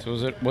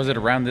 So was it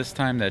around this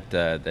time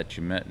that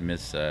you met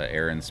Miss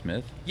Erin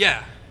Smith?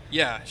 Yeah.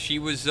 She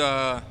was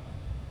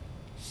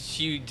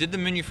she did the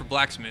menu for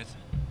Blacksmith,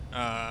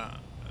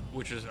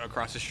 which was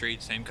across the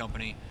street, same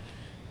company.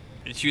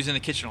 And she was in the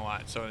kitchen a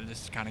lot, so I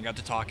just kind of got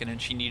to talking.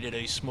 And she needed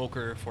a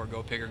smoker for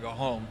Go Pig or Go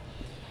Home,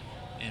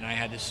 and I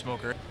had this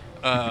smoker.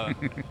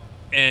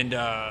 And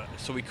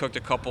so we cooked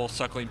a couple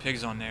suckling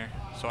pigs on there.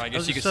 So I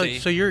guess you could say.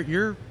 So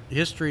your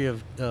history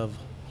of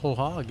whole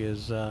hog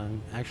is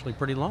actually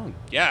pretty long.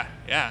 Yeah.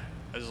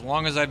 As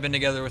long as I've been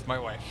together with my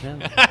wife.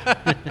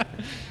 Yeah.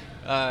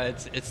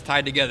 It's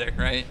tied together,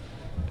 right?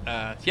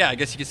 Yeah, I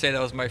guess you could say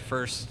that was my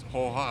first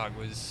whole hog.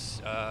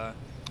 Was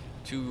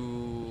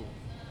 2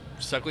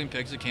 suckling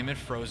pigs that came in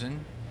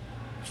frozen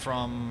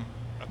from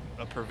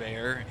a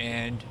purveyor,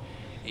 and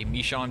a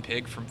Michon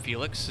pig from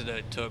Felix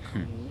that took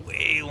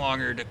way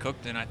longer to cook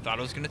than I thought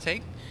it was going to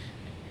take.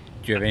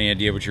 Do you have any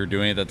idea what you were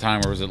doing at the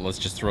time, or was it let's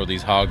just throw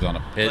these hogs on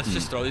a pit? Let's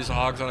just throw these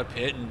hogs on a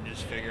pit and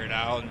just figure it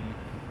out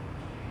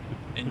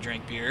and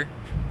drink beer.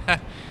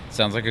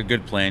 Sounds like a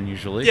good plan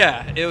usually.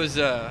 Yeah, it was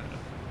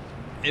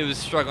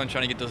struggling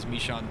trying to get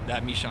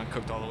that Michon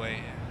cooked all the way,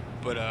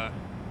 but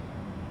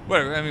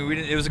whatever. I mean,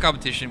 it was a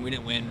competition. We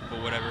didn't win,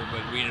 but whatever.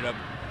 But we ended up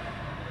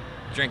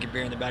drinking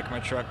beer in the back of my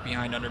truck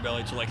behind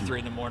Underbelly till like 3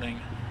 in the morning.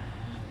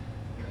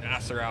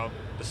 Asked her out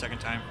the second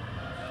time.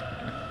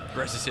 The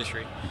rest is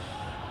history.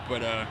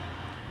 But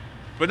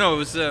no, it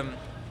was I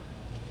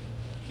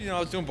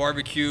was doing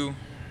barbecue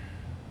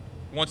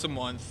once a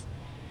month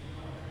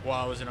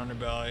while I was in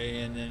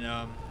Underbelly, and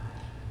then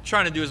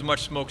trying to do as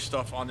much smoked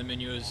stuff on the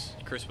menu as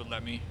Chris would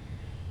let me.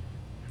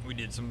 We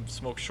did some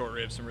smoked short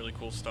ribs, some really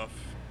cool stuff.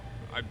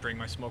 I'd bring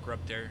my smoker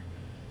up there.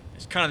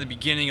 It's kind of the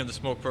beginning of the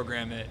smoke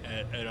program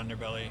at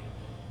Underbelly.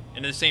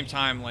 And at the same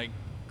time, like,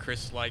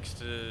 Chris likes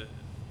to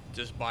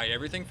just buy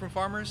everything from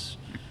farmers.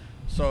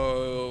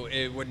 So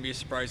it wouldn't be a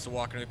surprise to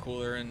walk into the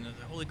cooler and,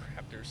 holy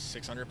crap, there's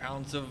 600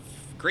 pounds of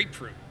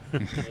grapefruit.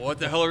 What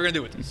the hell are we going to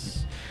do with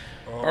this?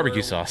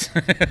 Barbecue sauce.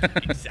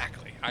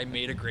 Exactly. I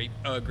made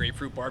a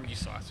grapefruit barbecue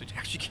sauce, which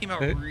actually came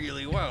out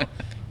really well.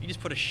 You just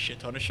put a shit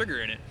ton of sugar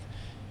in it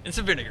and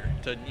some vinegar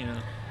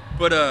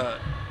But, so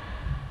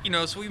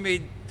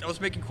I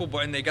was making cool,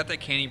 and they got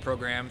that canning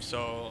program,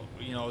 so,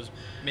 I was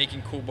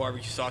making cool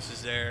barbecue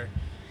sauces there,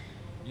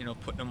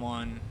 putting them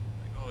on,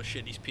 like, oh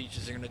shit, these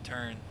peaches are going to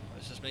turn.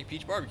 Let's just make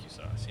peach barbecue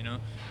sauce,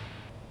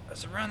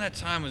 That's around that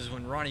time was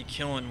when Ronnie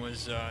Killen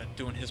was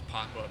doing his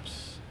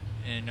pop-ups.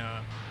 And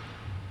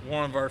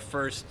one of our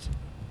first,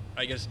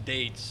 I guess,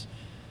 dates,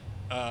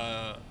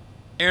 Aaron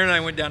and I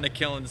went down to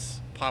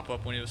Killen's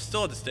pop-up when he was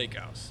still at the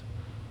steakhouse.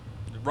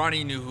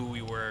 Ronnie knew who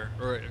we were,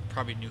 or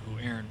probably knew who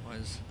Aaron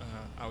was.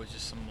 I was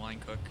just some line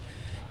cook.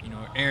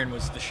 Aaron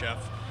was the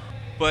chef.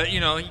 But, he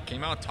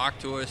came out,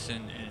 talked to us,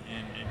 and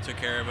took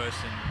care of us,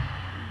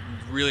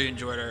 and really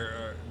enjoyed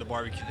the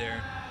barbecue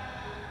there.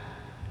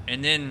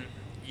 And then,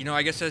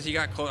 I guess as he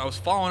got close, I was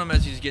following him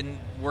as he was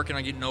working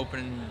on getting open,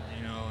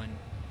 and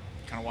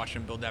kind of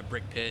watching him build that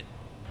brick pit.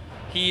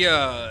 He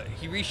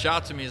reached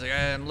out to me. He's like,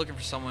 hey, I'm looking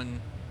for someone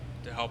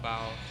to help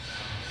out.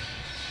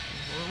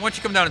 Why don't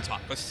you come down and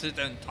talk? Let's sit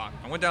down and talk.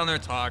 I went down there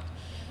and talked.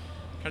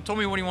 Kind of told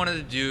me what he wanted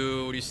to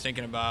do, what he was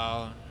thinking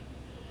about.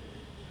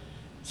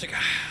 It's like,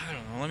 I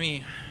don't know.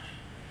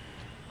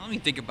 Let me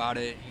think about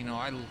it.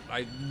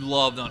 I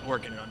loved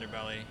working at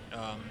Underbelly.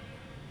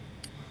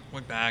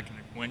 Went back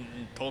and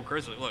told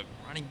Chris, look,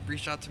 Ronnie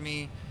reached out to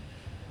me.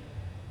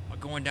 I'm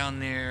going down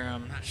there.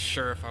 I'm not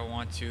sure if I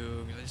want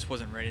to, because I just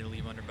wasn't ready to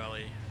leave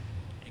Underbelly.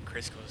 And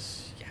Chris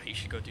goes, yeah, you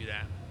should go do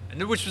that.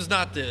 And which was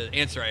not the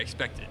answer I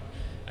expected.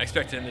 I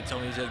expected him to tell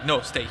me, he's like,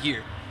 no, stay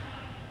here.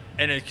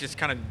 And it just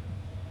kind of,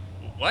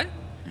 what?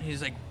 And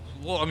he's like,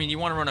 well, I mean, you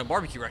want to run a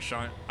barbecue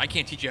restaurant. I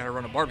can't teach you how to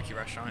run a barbecue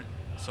restaurant.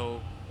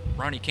 So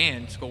Ronnie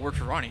can. Just go work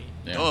for Ronnie.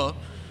 Yeah. Duh. Oh.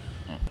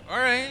 All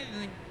right.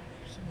 And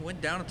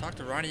went down and talked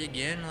to Ronnie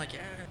again. Like,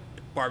 yeah,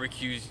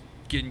 barbecue's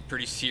getting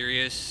pretty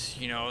serious,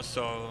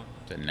 so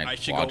the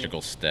next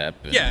logical step.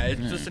 Yeah,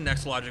 it's just the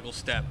next logical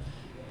step.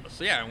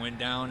 So yeah, I went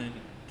down, and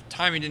the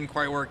timing didn't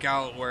quite work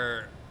out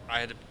where I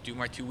had to do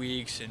my 2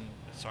 weeks, and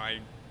so I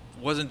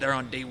wasn't there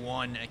on day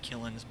 1 at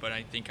Killen's, but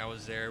I think I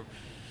was there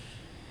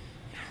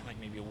like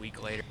maybe a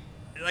week later.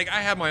 Like,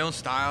 I have my own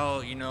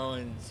style,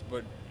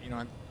 but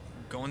I'm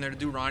going there to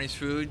do Ronnie's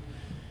food,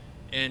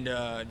 and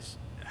just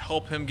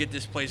help him get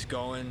this place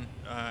going.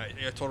 I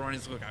told Ronnie,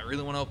 look, I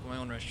really want to open my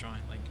own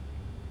restaurant. Like,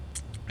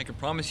 I can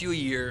promise you a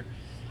year.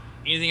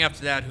 Anything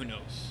after that, who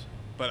knows?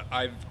 But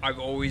I've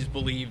always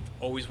believed,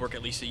 always work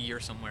at least a year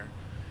somewhere.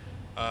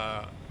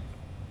 So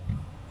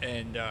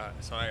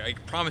I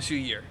can promise you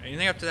a year.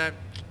 Anything after that,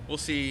 we'll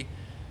see.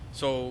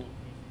 So,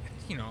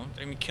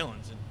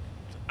 Killen's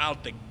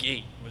out the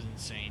gate was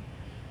insane.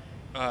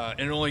 And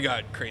it only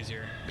got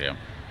crazier. Yeah.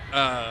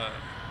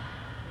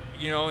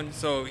 And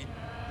so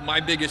my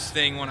biggest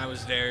thing when I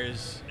was there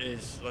is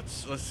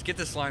let's get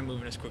this line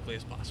moving as quickly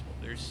as possible.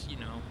 There's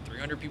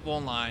 300 people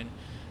in line.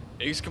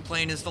 Biggest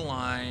complaint is the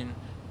line.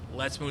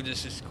 Let's move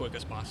this as quick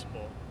as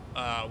possible.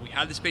 We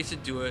had the space to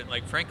do it.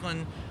 Like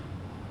Franklin,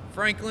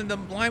 the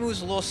line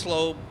moves a little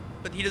slow,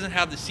 but he doesn't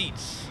have the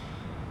seats.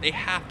 They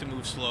have to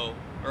move slow,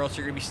 or else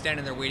you're gonna be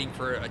standing there waiting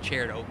for a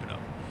chair to open up.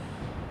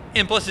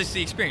 And plus, it's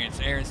the experience.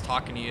 Aaron's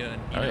talking to you.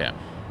 And, Yeah.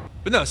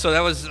 But no, so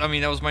that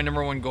was my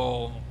number one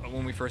goal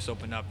when we first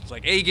opened up. It's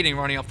like, getting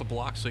Ronnie off the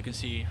block so he can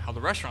see how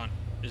the restaurant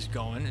is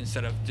going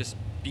instead of just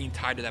being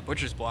tied to that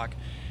butcher's block.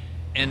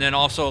 And then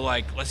also,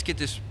 like, let's get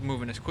this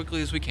moving as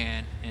quickly as we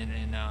can.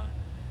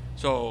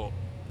 So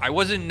I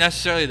wasn't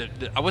necessarily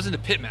I wasn't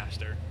the pit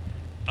master.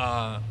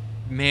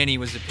 Manny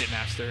was the pit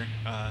master.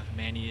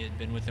 Manny had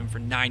been with him for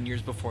 9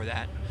 years before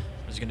that.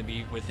 I was going to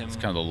be with him. It's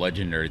kind of the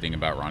legendary thing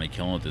about Ronnie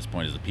Killen at this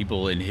point is the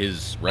people in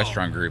his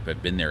restaurant group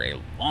have been there a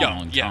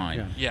long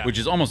time, which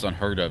is almost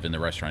unheard of in the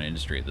restaurant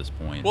industry at this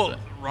point. Well,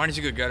 Ronnie's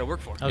a good guy to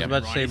work for. I was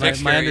about to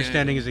say, my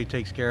understanding is he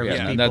takes care of his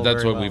people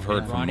that's very what we've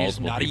heard from Ronnie's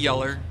multiple not people. a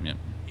yeller. Yeah.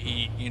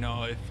 He,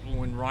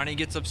 when Ronnie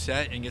gets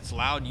upset and gets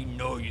loud,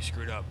 you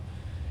screwed up.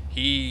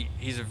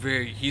 He's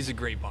a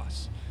great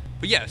boss.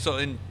 But yeah,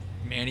 and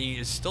Manny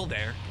is still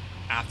there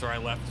after I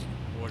left.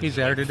 He's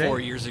there today. 4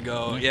 years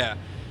ago. Yeah.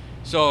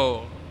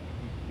 So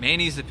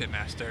Manny's the pit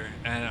master,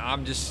 and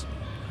I'm just,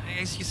 I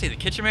guess you could say, the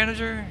kitchen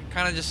manager.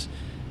 Kind of just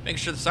making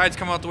sure the sides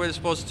come out the way they're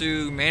supposed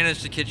to,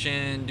 manage the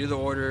kitchen, do the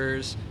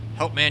orders,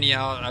 help Manny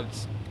out.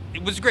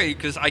 It was great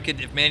because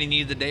if Manny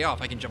needed the day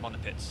off, I can jump on the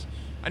pits.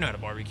 I know how to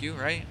barbecue,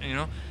 right?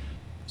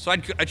 So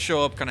I'd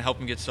show up, kind of help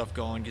him get stuff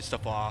going, get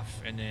stuff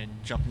off, and then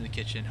jump in the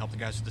kitchen, help the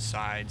guys with the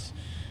sides,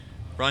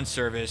 run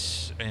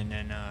service, and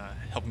then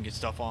help him get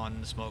stuff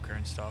on the smoker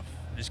and stuff.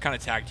 Just kind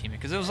of tag team it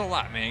because it was a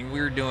lot, man. We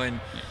were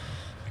doing,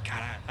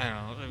 I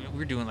don't know, we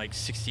were doing like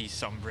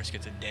 60-something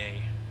briskets a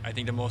day. I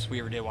think the most we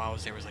ever did while I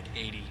was there was like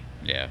 80.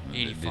 Yeah,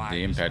 85.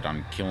 The impact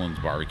on Killen's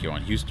barbecue,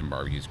 on Houston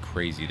barbecue, is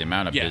crazy. The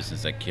amount of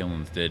business that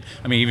Killen's did.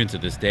 I mean, even to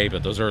this day,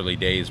 but those early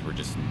days were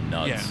just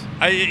nuts.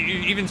 Yeah,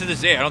 even to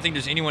this day, I don't think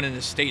there's anyone in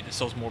the state that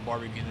sells more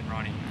barbecue than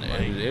Ronnie.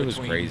 It was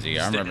crazy.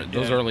 I remember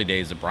those early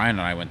days that Brian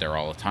and I went there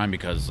all the time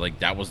because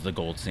that was the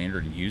gold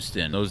standard in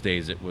Houston. Those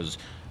days it was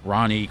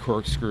Ronnie,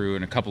 Corkscrew,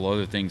 and a couple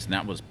other things, and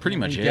that was pretty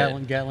much it.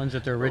 Gatlin's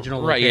at their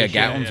original location. Right,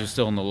 yeah, Gatlin's was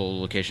still in the little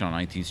location on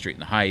 19th Street in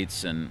the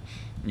Heights, and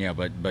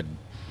but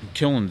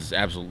Killen's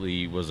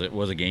absolutely was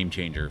a game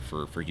changer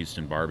for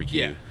Houston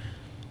barbecue. Yeah.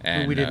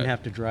 And we didn't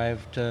have to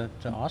drive to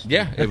Austin.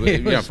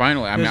 Yeah,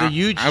 finally. I mean, a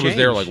huge I was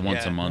there change. like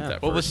once a month. Yeah.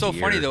 What was so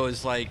funny though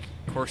is like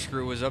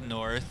Corkscrew was up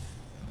north,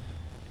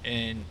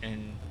 and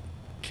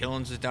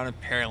Killen's was down in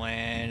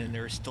Pearland, and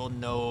there was still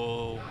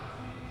no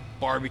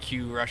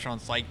barbecue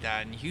restaurants like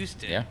that in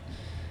Houston. Yeah.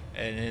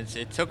 And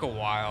it took a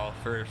while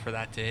for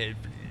that to hit,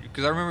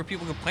 because I remember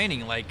people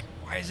complaining like,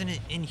 why isn't it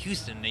in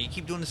Houston? You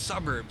keep doing the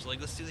suburbs. Like,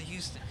 let's do the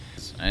Houston.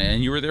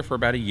 And you were there for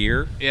about a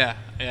year. Yeah.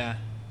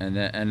 And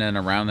then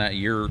around that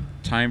year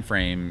time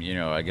frame,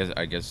 I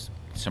guess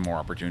some more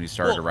opportunities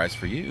started to rise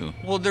for you.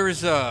 Well, there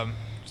was an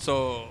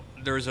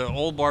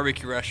old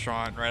barbecue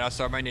restaurant right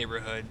outside my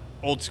neighborhood.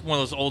 One of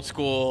those old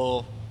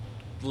school,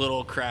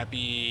 little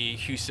crappy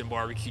Houston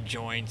barbecue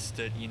joints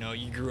that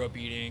you grew up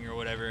eating or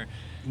whatever.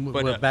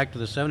 But back to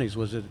the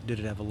 70s, did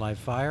it have a live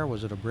fire?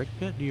 Was it a brick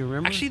pit? Do you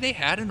remember? Actually, they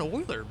had an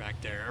oiler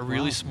back there, a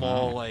really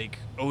small like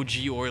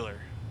OG oiler.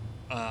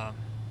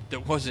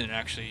 That wasn't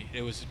actually.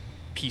 It was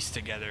pieced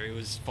together. It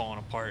was falling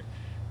apart.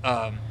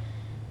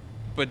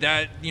 But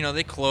that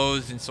they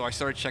closed, and so I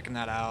started checking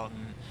that out,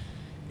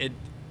 and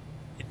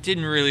it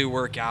didn't really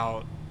work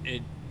out.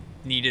 It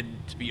needed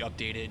to be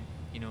updated.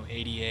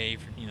 ADA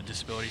for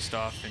disability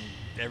stuff, and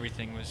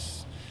everything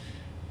was.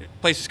 The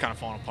place is kind of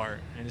falling apart,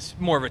 and it's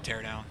more of a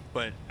teardown.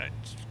 But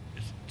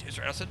it's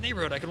right outside the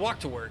neighborhood. I could walk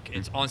to work.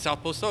 It's on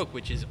South Post Oak,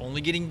 which is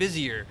only getting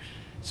busier.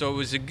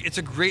 So it's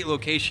a great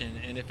location,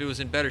 and if it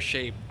was in better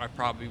shape, I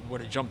probably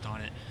would have jumped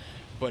on it.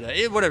 But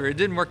whatever, it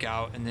didn't work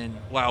out. And then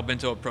Lyle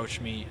Bento approached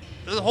me.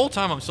 The whole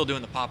time I'm still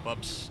doing the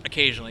pop-ups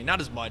occasionally,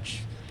 not as much,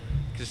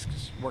 because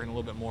working a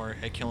little bit more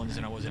at Killen's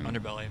than I was at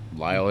Underbelly.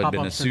 Lyle had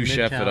been a sous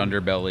chef at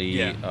Underbelly.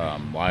 Yeah.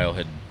 Lyle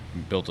had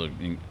built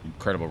an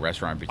incredible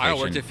restaurant reputation.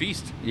 Lyle worked at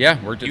Feast.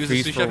 Yeah, worked at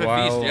Feast. Feast for a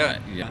while.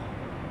 At Feast, yeah.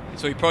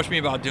 So he approached me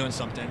about doing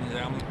something. He's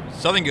like,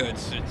 Southern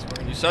Goods. We're going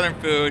to do Southern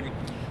food.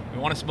 We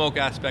want a smoke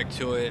aspect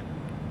to it.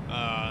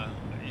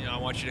 I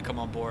want you to come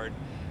on board.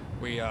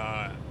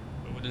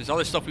 There's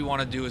other stuff we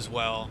want to do as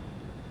well.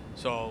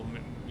 So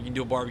you can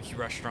do a barbecue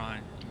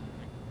restaurant.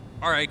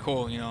 All right,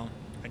 cool.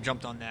 I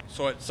jumped on that.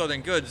 So at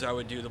Southern Goods, I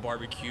would do the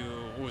barbecue.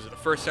 What was it? The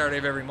first Saturday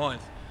of every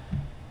month,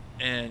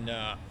 and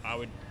I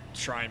would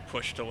try and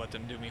push to let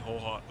them do me whole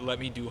hog. Let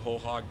me do whole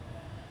hog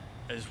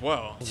as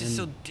well. It's just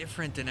so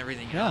different than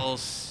everything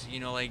else. You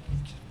know, like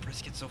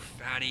brisket's so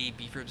fatty,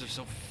 beef ribs are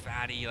so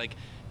fatty. Like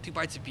 2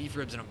 bites of beef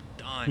ribs and I'm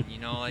done. You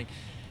know, like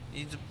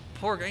the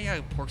pork. Yeah,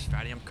 pork's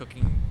fatty. I'm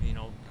cooking. You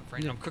know,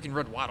 I'm cooking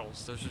red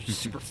wattles. Those are just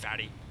super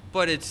fatty.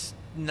 But it's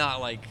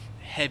not like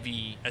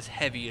as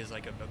heavy as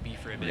like a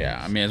beef rib is.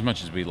 Yeah, I mean, as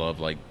much as we love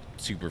like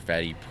super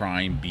fatty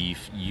prime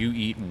beef, you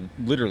eat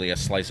literally a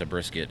slice of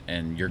brisket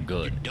and you're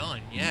good. You're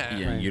done. Yeah.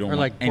 Yeah, Right. you don't or want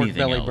like pork anything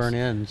belly else. burn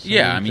ends.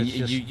 Yeah, I mean, it's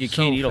just you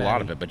so can't eat a lot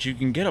fatty. of it, but you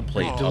can get a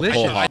plate of delicious.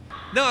 whole hog.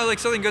 No, like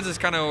Southern Goods is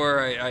kind of where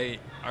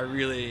I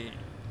really,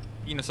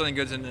 you know, Southern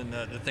Goods, and then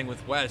the thing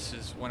with Wes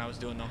is when I was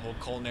doing the whole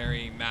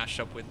culinary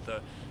mashup with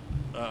the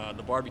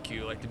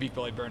barbecue, like the beef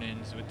belly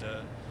burn-ins with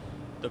the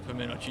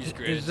pimento cheese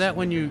grits. Is that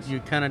when you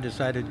kind of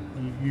decided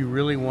you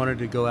really wanted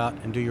to go out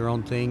and do your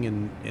own thing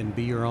and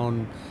be your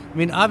own? I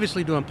mean,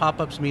 obviously doing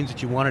pop-ups means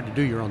that you wanted to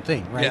do your own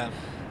thing, right? Yeah.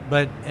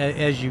 But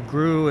as you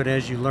grew and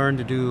as you learned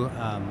to do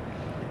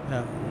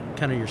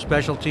kind of your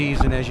specialties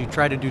and as you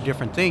try to do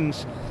different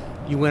things,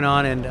 you went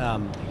on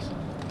and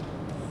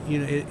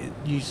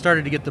you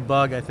started to get the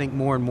bug, I think,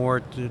 more and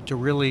more to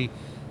really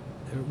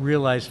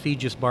realize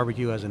Feed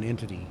Barbecue as an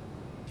entity.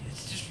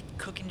 It's just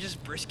cooking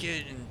just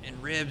brisket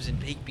and ribs and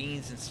baked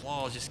beans and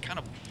slaw just kind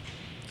of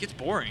gets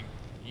boring.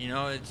 You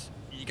know,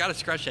 you got to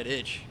scratch that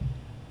itch.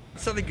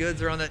 Southern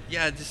Goods are on that,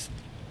 just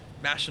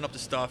mashing up the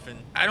stuff. And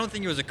I don't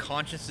think it was a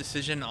conscious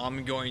decision,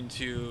 I'm going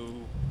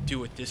to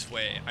do it this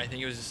way. I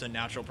think it was just a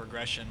natural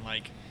progression.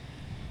 Like,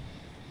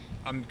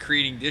 I'm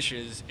creating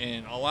dishes,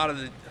 and a lot of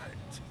the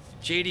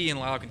JD and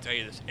Lyle can tell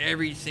you this.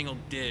 Every single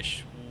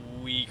dish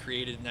we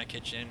created in that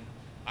kitchen,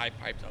 I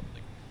piped up.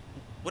 Like,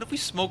 what if we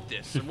smoke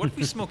this? Or what if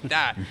we smoke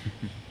that?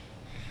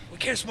 We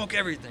can't smoke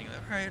everything.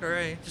 Like, all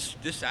right.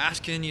 Just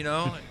asking, you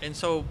know? And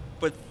so,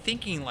 but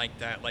thinking like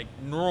that, like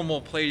normal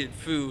plated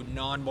food,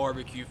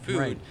 non-barbecue food,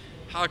 Right.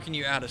 How can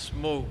you add a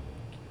smoke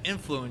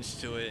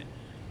influence to it?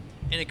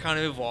 And it kind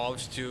of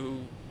evolves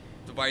to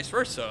the vice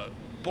versa.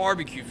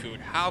 Barbecue food,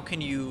 how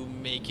can you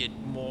make it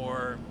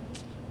more,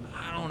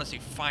 I don't want to say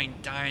fine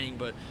dining,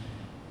 but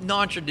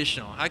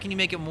non-traditional? How can you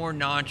make it more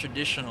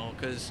non-traditional?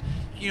 Because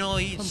you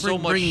only eat so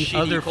much bringing shitty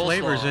other coleslaw.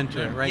 flavors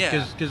into it, right?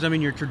 Yeah. Because I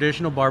mean, your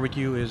traditional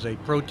barbecue is a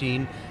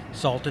protein,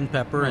 salt and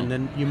pepper, and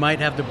then you might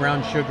have the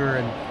brown sugar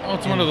and. Well,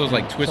 it's one of those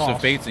like twist of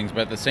sauce. fate things,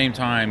 but at the same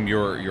time,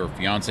 your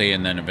fiance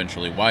and then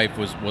eventually wife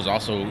was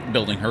also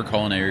building her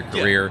culinary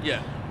career.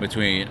 Yeah.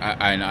 Between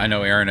I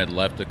know Aaron had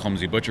left the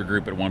Clumsy Butcher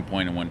Group at one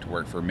point and went to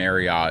work for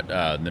Marriott,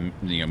 the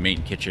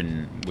Main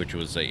Kitchen, which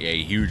was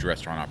a huge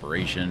restaurant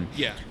operation.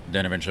 Yeah.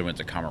 Then eventually went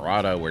to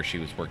Camarada, where she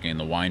was working in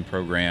the wine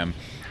program.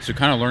 So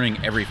kind of learning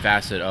every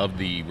facet of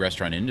the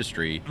restaurant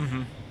industry,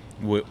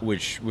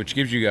 which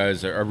gives you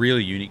guys a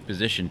really unique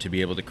position to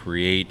be able to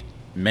create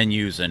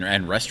menus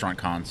and restaurant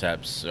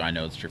concepts. I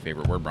know it's your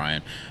favorite word,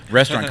 Brian.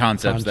 Restaurant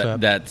concepts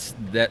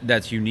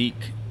that's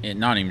unique, in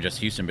not even just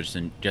Houston, but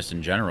just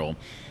in general,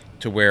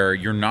 to where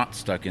you're not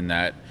stuck in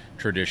that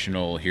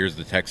traditional, here's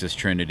the Texas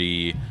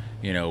Trinity,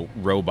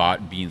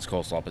 robot beans,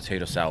 coleslaw,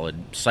 potato salad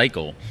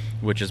cycle,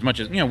 which as much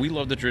as, we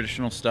love the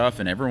traditional stuff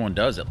and everyone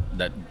does it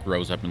that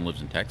grows up and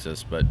lives in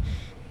Texas, but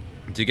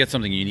to get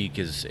something unique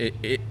it's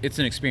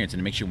an experience, and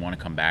it makes you want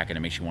to come back and it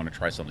makes you want to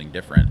try something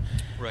different.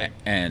 Right.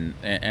 And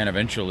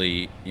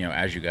eventually,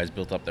 as you guys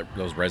built up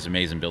those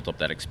resumes and built up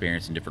that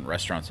experience in different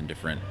restaurants in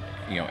different,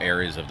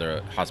 areas of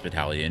the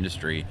hospitality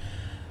industry,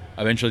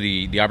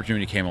 eventually the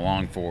opportunity came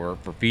along for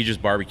Feege's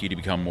Barbecue to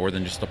become more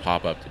than just a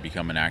pop-up, to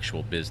become an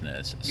actual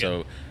business.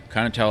 So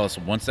kind of tell us,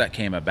 once that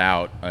came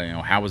about,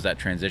 how was that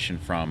transition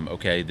from,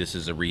 okay, this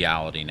is a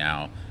reality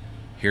now,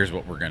 here's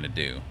what we're going to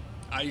do?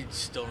 I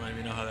still don't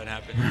even know how that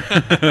happened.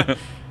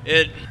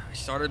 I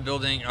started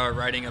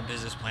writing a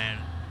business plan.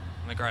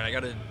 I'm like, all right, I got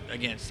to,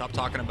 again, stop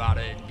talking about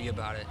it and be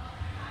about it.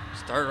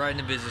 Start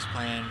writing a business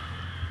plan,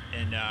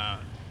 and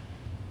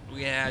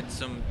we had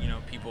some,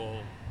 people,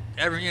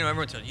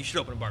 everyone said, you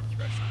should open a barbecue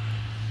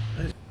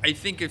restaurant. I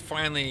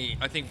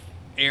think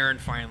Aaron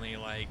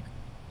finally,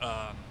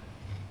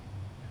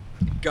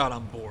 got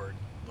on board.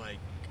 Like,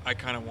 I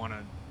kind of want to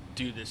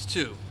do this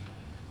too.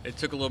 It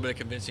took a little bit of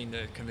convincing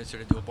to convince her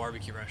to do a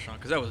barbecue restaurant,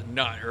 because that was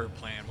not her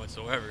plan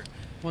whatsoever.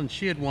 Well, and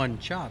she had won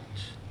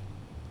Chopped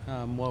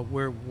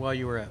while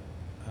you were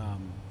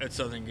At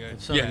Southern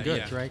Goods. Southern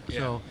Goods, right? Yeah.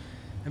 So,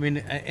 I mean,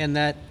 and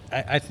that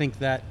I think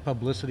that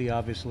publicity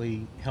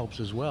obviously helps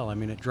as well. I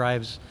mean, it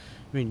drives.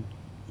 I mean,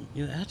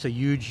 that's a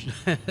huge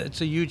it's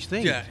a huge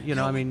thing. Yeah.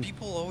 I mean,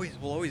 people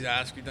will always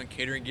ask. We've done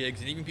catering gigs,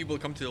 and even people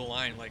that come to the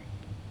line, like,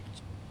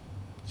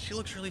 she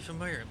looks really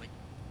familiar. I'm like,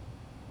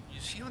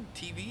 is she on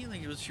TV?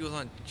 Like,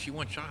 she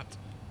won Chopped.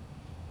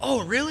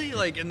 Oh, really?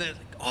 Like, and then,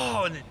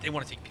 and they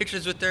want to take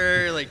pictures with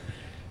her. Like,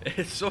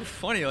 It's so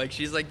funny. Like,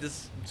 she's like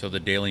this. So the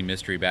daily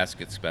mystery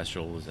basket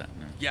special is that?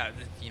 No. Yeah,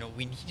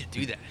 we need to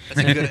do that.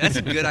 That's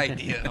a good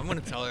idea. I'm gonna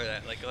tell her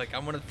that. Like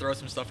I'm gonna throw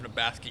some stuff in a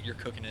basket. You're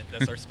cooking it.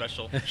 That's our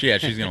special. Yeah,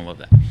 she's gonna love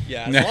that.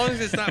 Yeah, as long as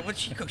it's not what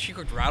she cooked. She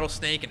cooked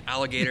rattlesnake and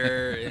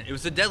alligator. It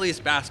was the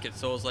deadliest basket,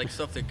 so it was like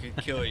stuff that could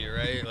kill you,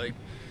 right? Like,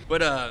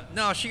 but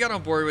no, she got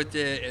on board with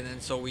it, and then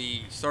so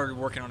we started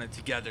working on it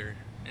together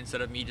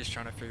instead of me just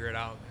trying to figure it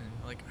out.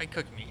 And like, I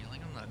cook meat.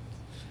 Like, I'm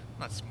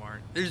not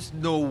smart. There's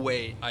no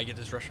way I get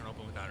this restaurant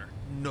open without her.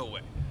 No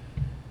way.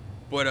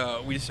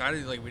 But we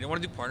decided, like, we didn't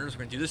want to do partners. We're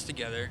going to do this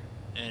together.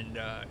 And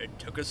it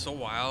took us a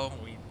while.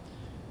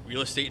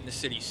 Real estate in the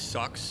city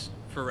sucks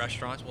for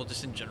restaurants. Well,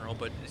 just in general,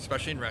 but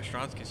especially in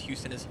restaurants because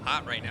Houston is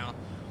hot right now.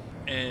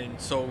 And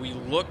so we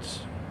looked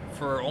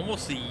for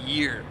almost a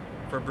year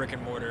for brick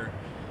and mortar.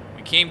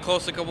 We came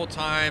close a couple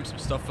times. Some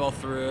stuff fell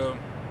through.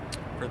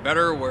 For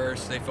better or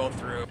worse, they fell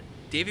through.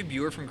 David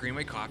Buer from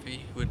Greenway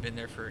Coffee, who had been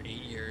there for 8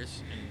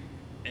 years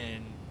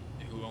and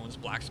who owns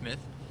Blacksmith,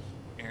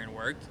 Aaron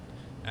worked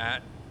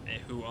at,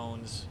 who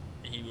owns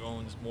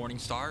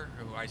Morningstar,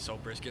 who I sell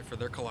brisket for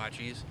their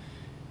kolaches,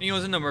 and he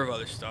owns a number of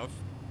other stuff.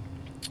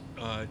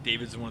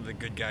 David's one of the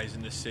good guys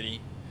in the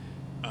city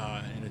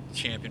and a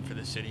champion for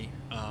the city.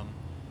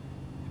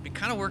 Been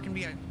kind of working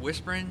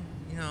whispering,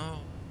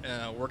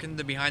 working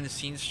the behind the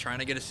scenes, trying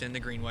to get us in the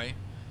Greenway.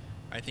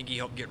 I think he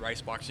helped get Rice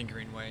Boxing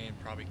Greenway and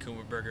probably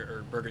Kuma Burger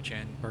or Burger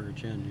Chen. Burger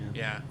Chen, yeah.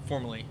 Yeah,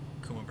 formerly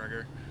Kuma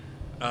Burger.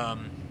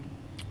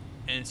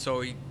 And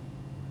so he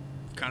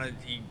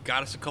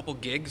got us a couple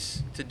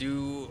gigs to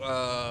do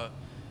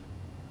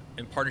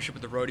in partnership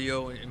with the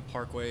rodeo in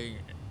Parkway,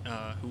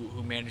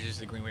 who manages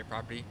the Greenway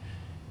property,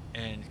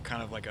 and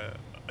kind of like a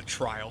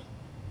trial,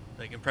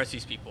 like impress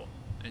these people.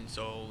 And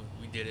so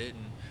we did it,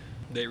 and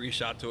they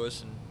reached out to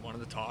us and wanted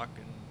to talk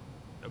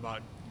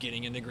about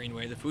getting in the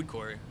Greenway, the food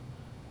court.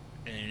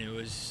 And it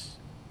was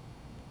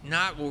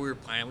not what we were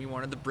planning. We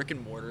wanted the brick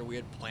and mortar. We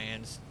had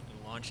plans,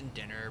 lunch and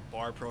dinner,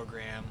 bar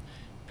program,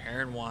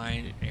 pear and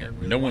wine. Aaron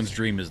really no one's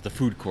dream is the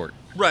food court.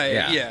 Right,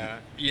 yeah.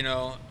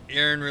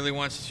 Aaron really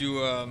wants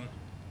to,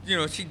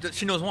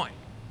 she knows wine.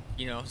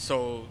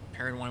 So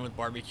pear and wine with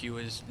barbecue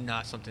is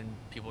not something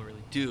people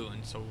really do.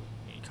 And so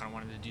we kind of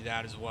wanted to do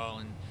that as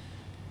well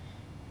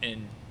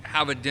and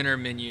have a dinner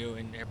menu.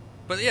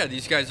 But yeah,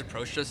 these guys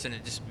approached us and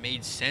it just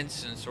made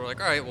sense. And so we're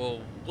like, all right, well,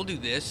 we'll do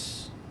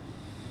this.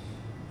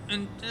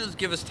 And just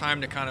give us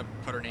time to kind of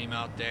put our name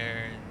out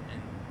there,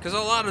 because a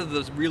lot of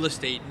the real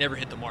estate never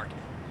hit the market.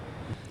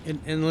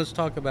 And let's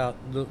talk about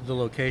the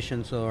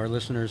location so our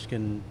listeners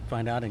can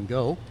find out and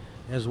go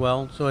as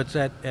well. So it's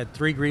at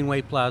 3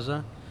 Greenway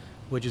Plaza,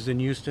 which is in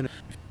Houston.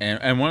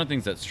 And one of the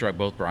things that struck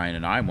both Brian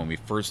and I when we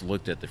first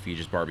looked at the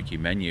Feges Barbecue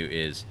menu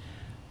is,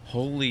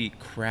 holy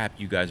crap,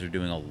 you guys are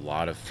doing a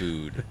lot of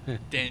food.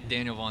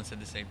 Daniel Vaughn said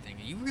the same thing.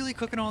 Are you really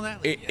cooking all that?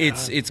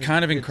 It's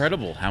kind of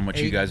incredible how much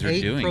you guys are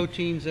doing. 8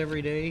 proteins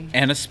every day.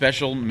 And a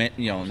special,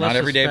 not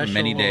every day, but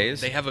many days.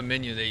 They have a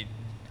menu.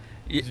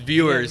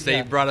 Viewers,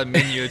 they brought a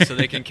menu so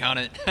they can count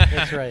it.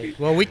 That's right.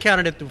 Well, we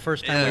counted it the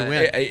first time we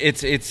went.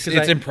 It's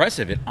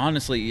impressive. It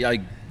honestly,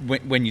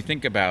 when you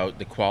think about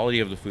the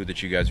quality of the food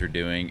that you guys are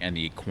doing and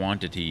the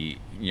quantity,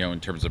 in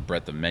terms of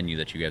breadth of menu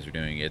that you guys are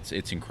doing,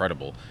 it's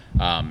incredible.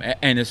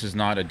 And this is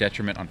not a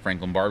detriment on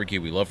Franklin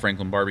Barbecue. We love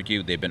Franklin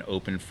Barbecue. They've been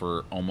open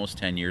for almost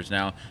 10 years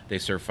now. They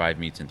serve 5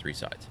 meats and 3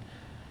 sides.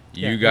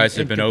 You guys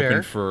have been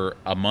open for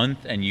a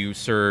month, and you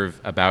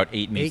serve about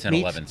 8 meats and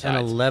 11 sides.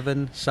 And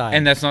 11 sides.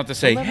 And that's not to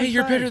say, hey,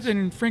 you're better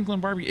than Franklin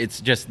Barbecue. It's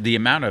just the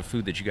amount of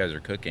food that you guys are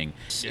cooking.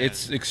 Yeah.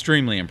 It's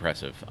extremely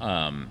impressive.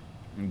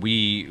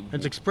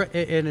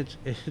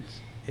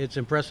 It's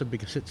impressive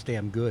because it's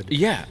damn good.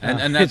 Yeah,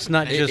 and that's it's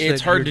not just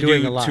it's that hard you're to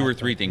doing do a lot, 2 or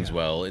 3 things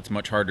well. It's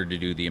much harder to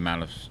do the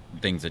amount of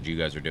things that you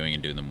guys are doing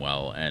and do them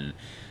well. And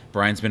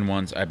Brian's been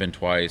once, I've been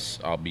twice.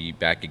 I'll be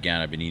back again.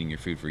 I've been eating your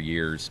food for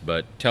years.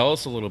 But tell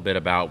us a little bit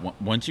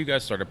about, once you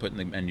guys started putting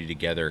the menu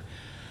together,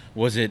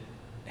 was it,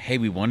 hey,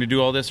 we want to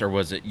do all this, or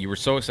was it you were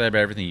so excited about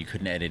everything you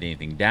couldn't edit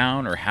anything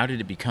down, or how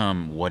did it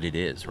become what it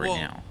is right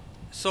now?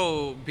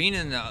 So being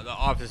in the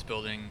office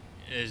building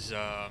is,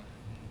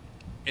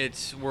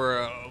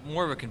 we're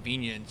more of a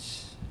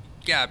convenience.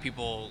 Yeah,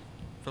 people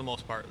for the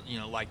most part,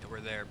 like that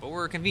we're there, but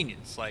we're a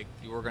convenience. Like,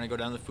 we're going to go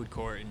down to the food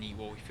court and eat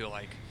what we feel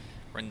like.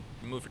 We're in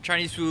the mood for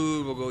Chinese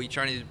food, we'll go eat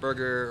Chinese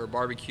burger or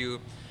barbecue.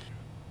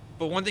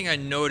 But one thing I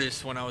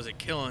noticed when I was at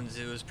Killen's,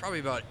 it was probably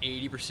about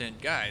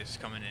 80% guys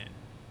coming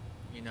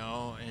in,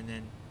 and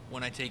then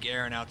when I take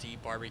Aaron out to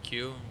eat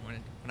barbecue,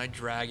 when I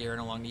drag Aaron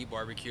along to eat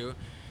barbecue,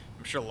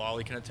 I'm sure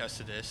Lolly can attest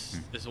to this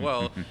as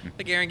well,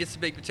 like Aaron gets the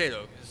baked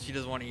potato because she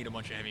doesn't want to eat a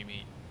bunch of heavy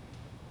meat.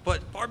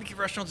 But barbecue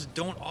restaurants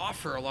don't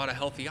offer a lot of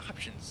healthy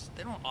options.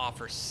 They don't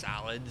offer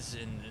salads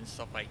and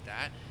stuff like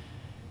that.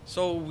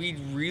 So we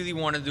really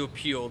wanted to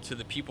appeal to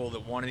the people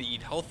that wanted to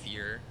eat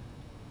healthier.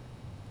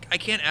 I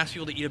can't ask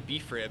people to eat a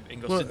beef rib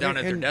and go sit down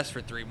at their desk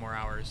for 3 more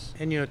hours.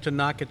 And to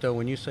knock it though,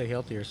 when you say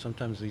healthier,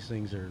 sometimes these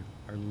things are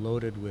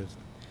loaded with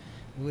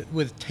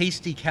with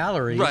tasty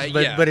calories, Right,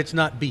 but yeah. but it's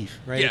not beef,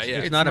 right? Yeah, it's, yeah.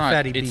 it's It's not a not-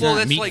 fatty it's beef. not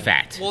that's meat like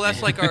fat. Well,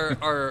 that's like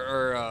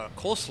our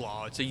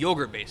coleslaw. It's a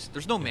yogurt base.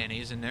 There's no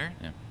mayonnaise in there.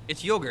 Yeah.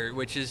 It's yogurt,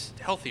 which is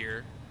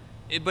healthier,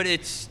 but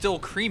it's still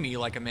creamy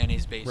like a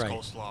mayonnaise based Right.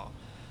 coleslaw.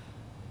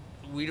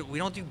 We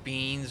don't do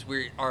beans.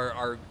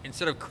 Our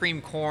instead of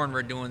cream corn,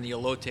 we're doing the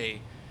elote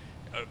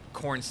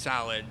corn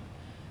salad.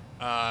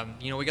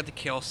 We got the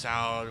kale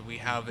salad. We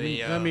have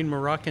a. I mean,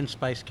 Moroccan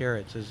spiced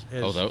carrots is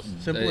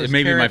simple it as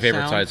may be my carrot favorite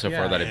sounds. side so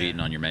far Yeah. that I've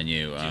eaten on your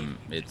menu.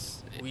 Dude,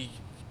 we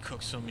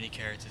cook so many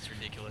carrots. It's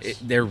ridiculous.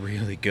 They're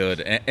really good,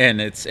 and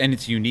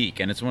it's unique,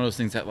 and it's one of those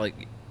things that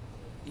like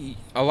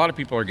a lot of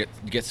people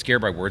get scared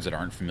by words that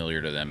aren't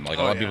familiar to them. Like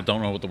a Oh, lot of yeah. people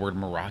don't know what the word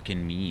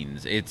Moroccan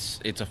means. It's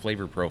a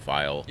flavor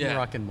profile. Yeah.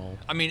 Moroccan mole.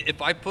 I mean,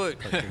 if I put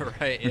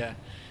right, yeah,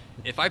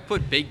 if I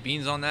put baked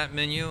beans on that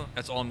menu,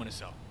 that's all I'm gonna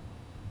sell.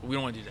 We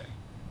don't want to do that.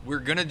 We're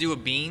gonna do a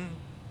bean,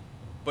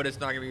 but it's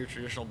not gonna be your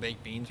traditional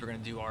baked beans. We're gonna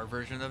do our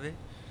version of it.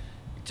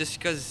 Just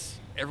because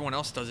everyone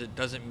else does it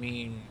doesn't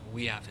mean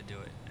we have to do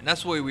it, and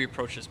that's the way we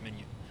approach this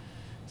menu.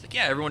 It's like,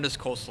 yeah, everyone does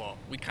coleslaw.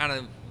 We kind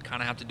of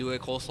have to do a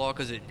coleslaw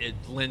because it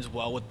lends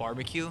well with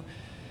barbecue.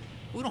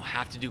 We don't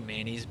have to do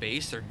mayonnaise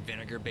based or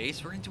vinegar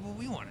based. We're gonna do what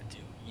we want to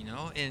do, you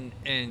know.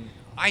 And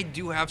I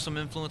do have some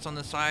influence on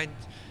the side.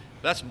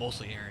 But that's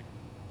mostly Erin,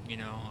 you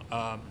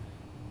know.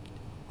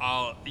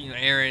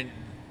 Erin,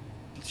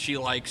 she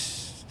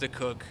likes to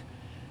cook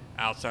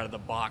outside of the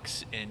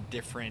box in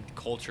different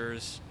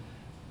cultures.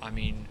 I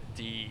mean,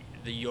 the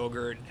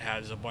yogurt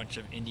has a bunch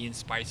of Indian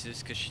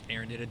spices because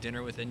Erin did a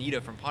dinner with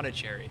Anita from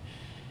Pondicherry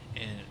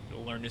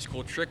and learned this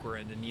cool trick where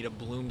Anita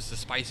blooms the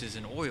spices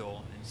in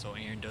oil, and so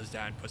Erin does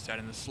that and puts that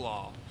in the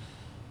slaw.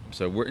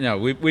 So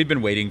we've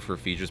been waiting for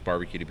Featureless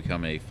Barbecue to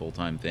become a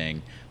full-time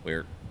thing.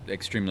 We're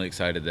extremely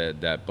excited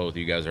that both of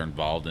you guys are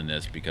involved in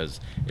this because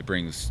it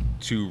brings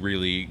two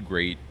really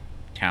great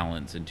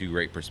talents and two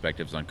great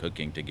perspectives on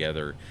cooking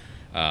together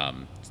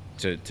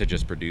to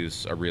just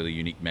produce a really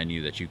unique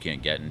menu that you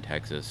can't get in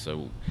Texas.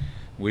 So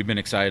we've been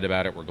excited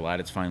about it. We're glad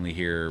it's finally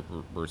here.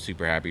 We're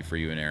super happy for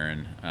you and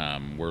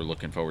Erin. We're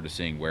looking forward to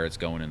seeing where it's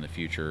going in the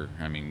future.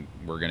 I mean,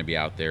 we're going to be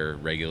out there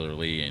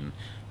regularly and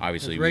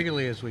obviously As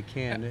regularly as we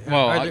can. it's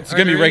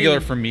going to be regular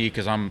for me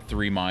because I'm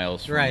 3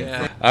 miles from Right.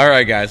 Yeah. All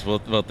right, guys. Well,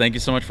 thank you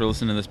so much for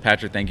listening to this,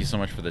 Patrick. Thank you so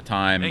much for the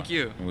time. Thank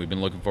you. We've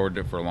been looking forward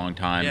to it for a long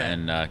time. Yeah.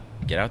 And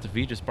get out to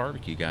Featureless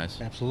Barbecue, guys.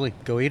 Absolutely.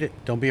 Go eat it.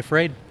 Don't be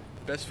afraid.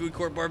 Best food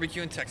court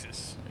barbecue in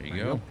Texas. There you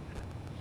go.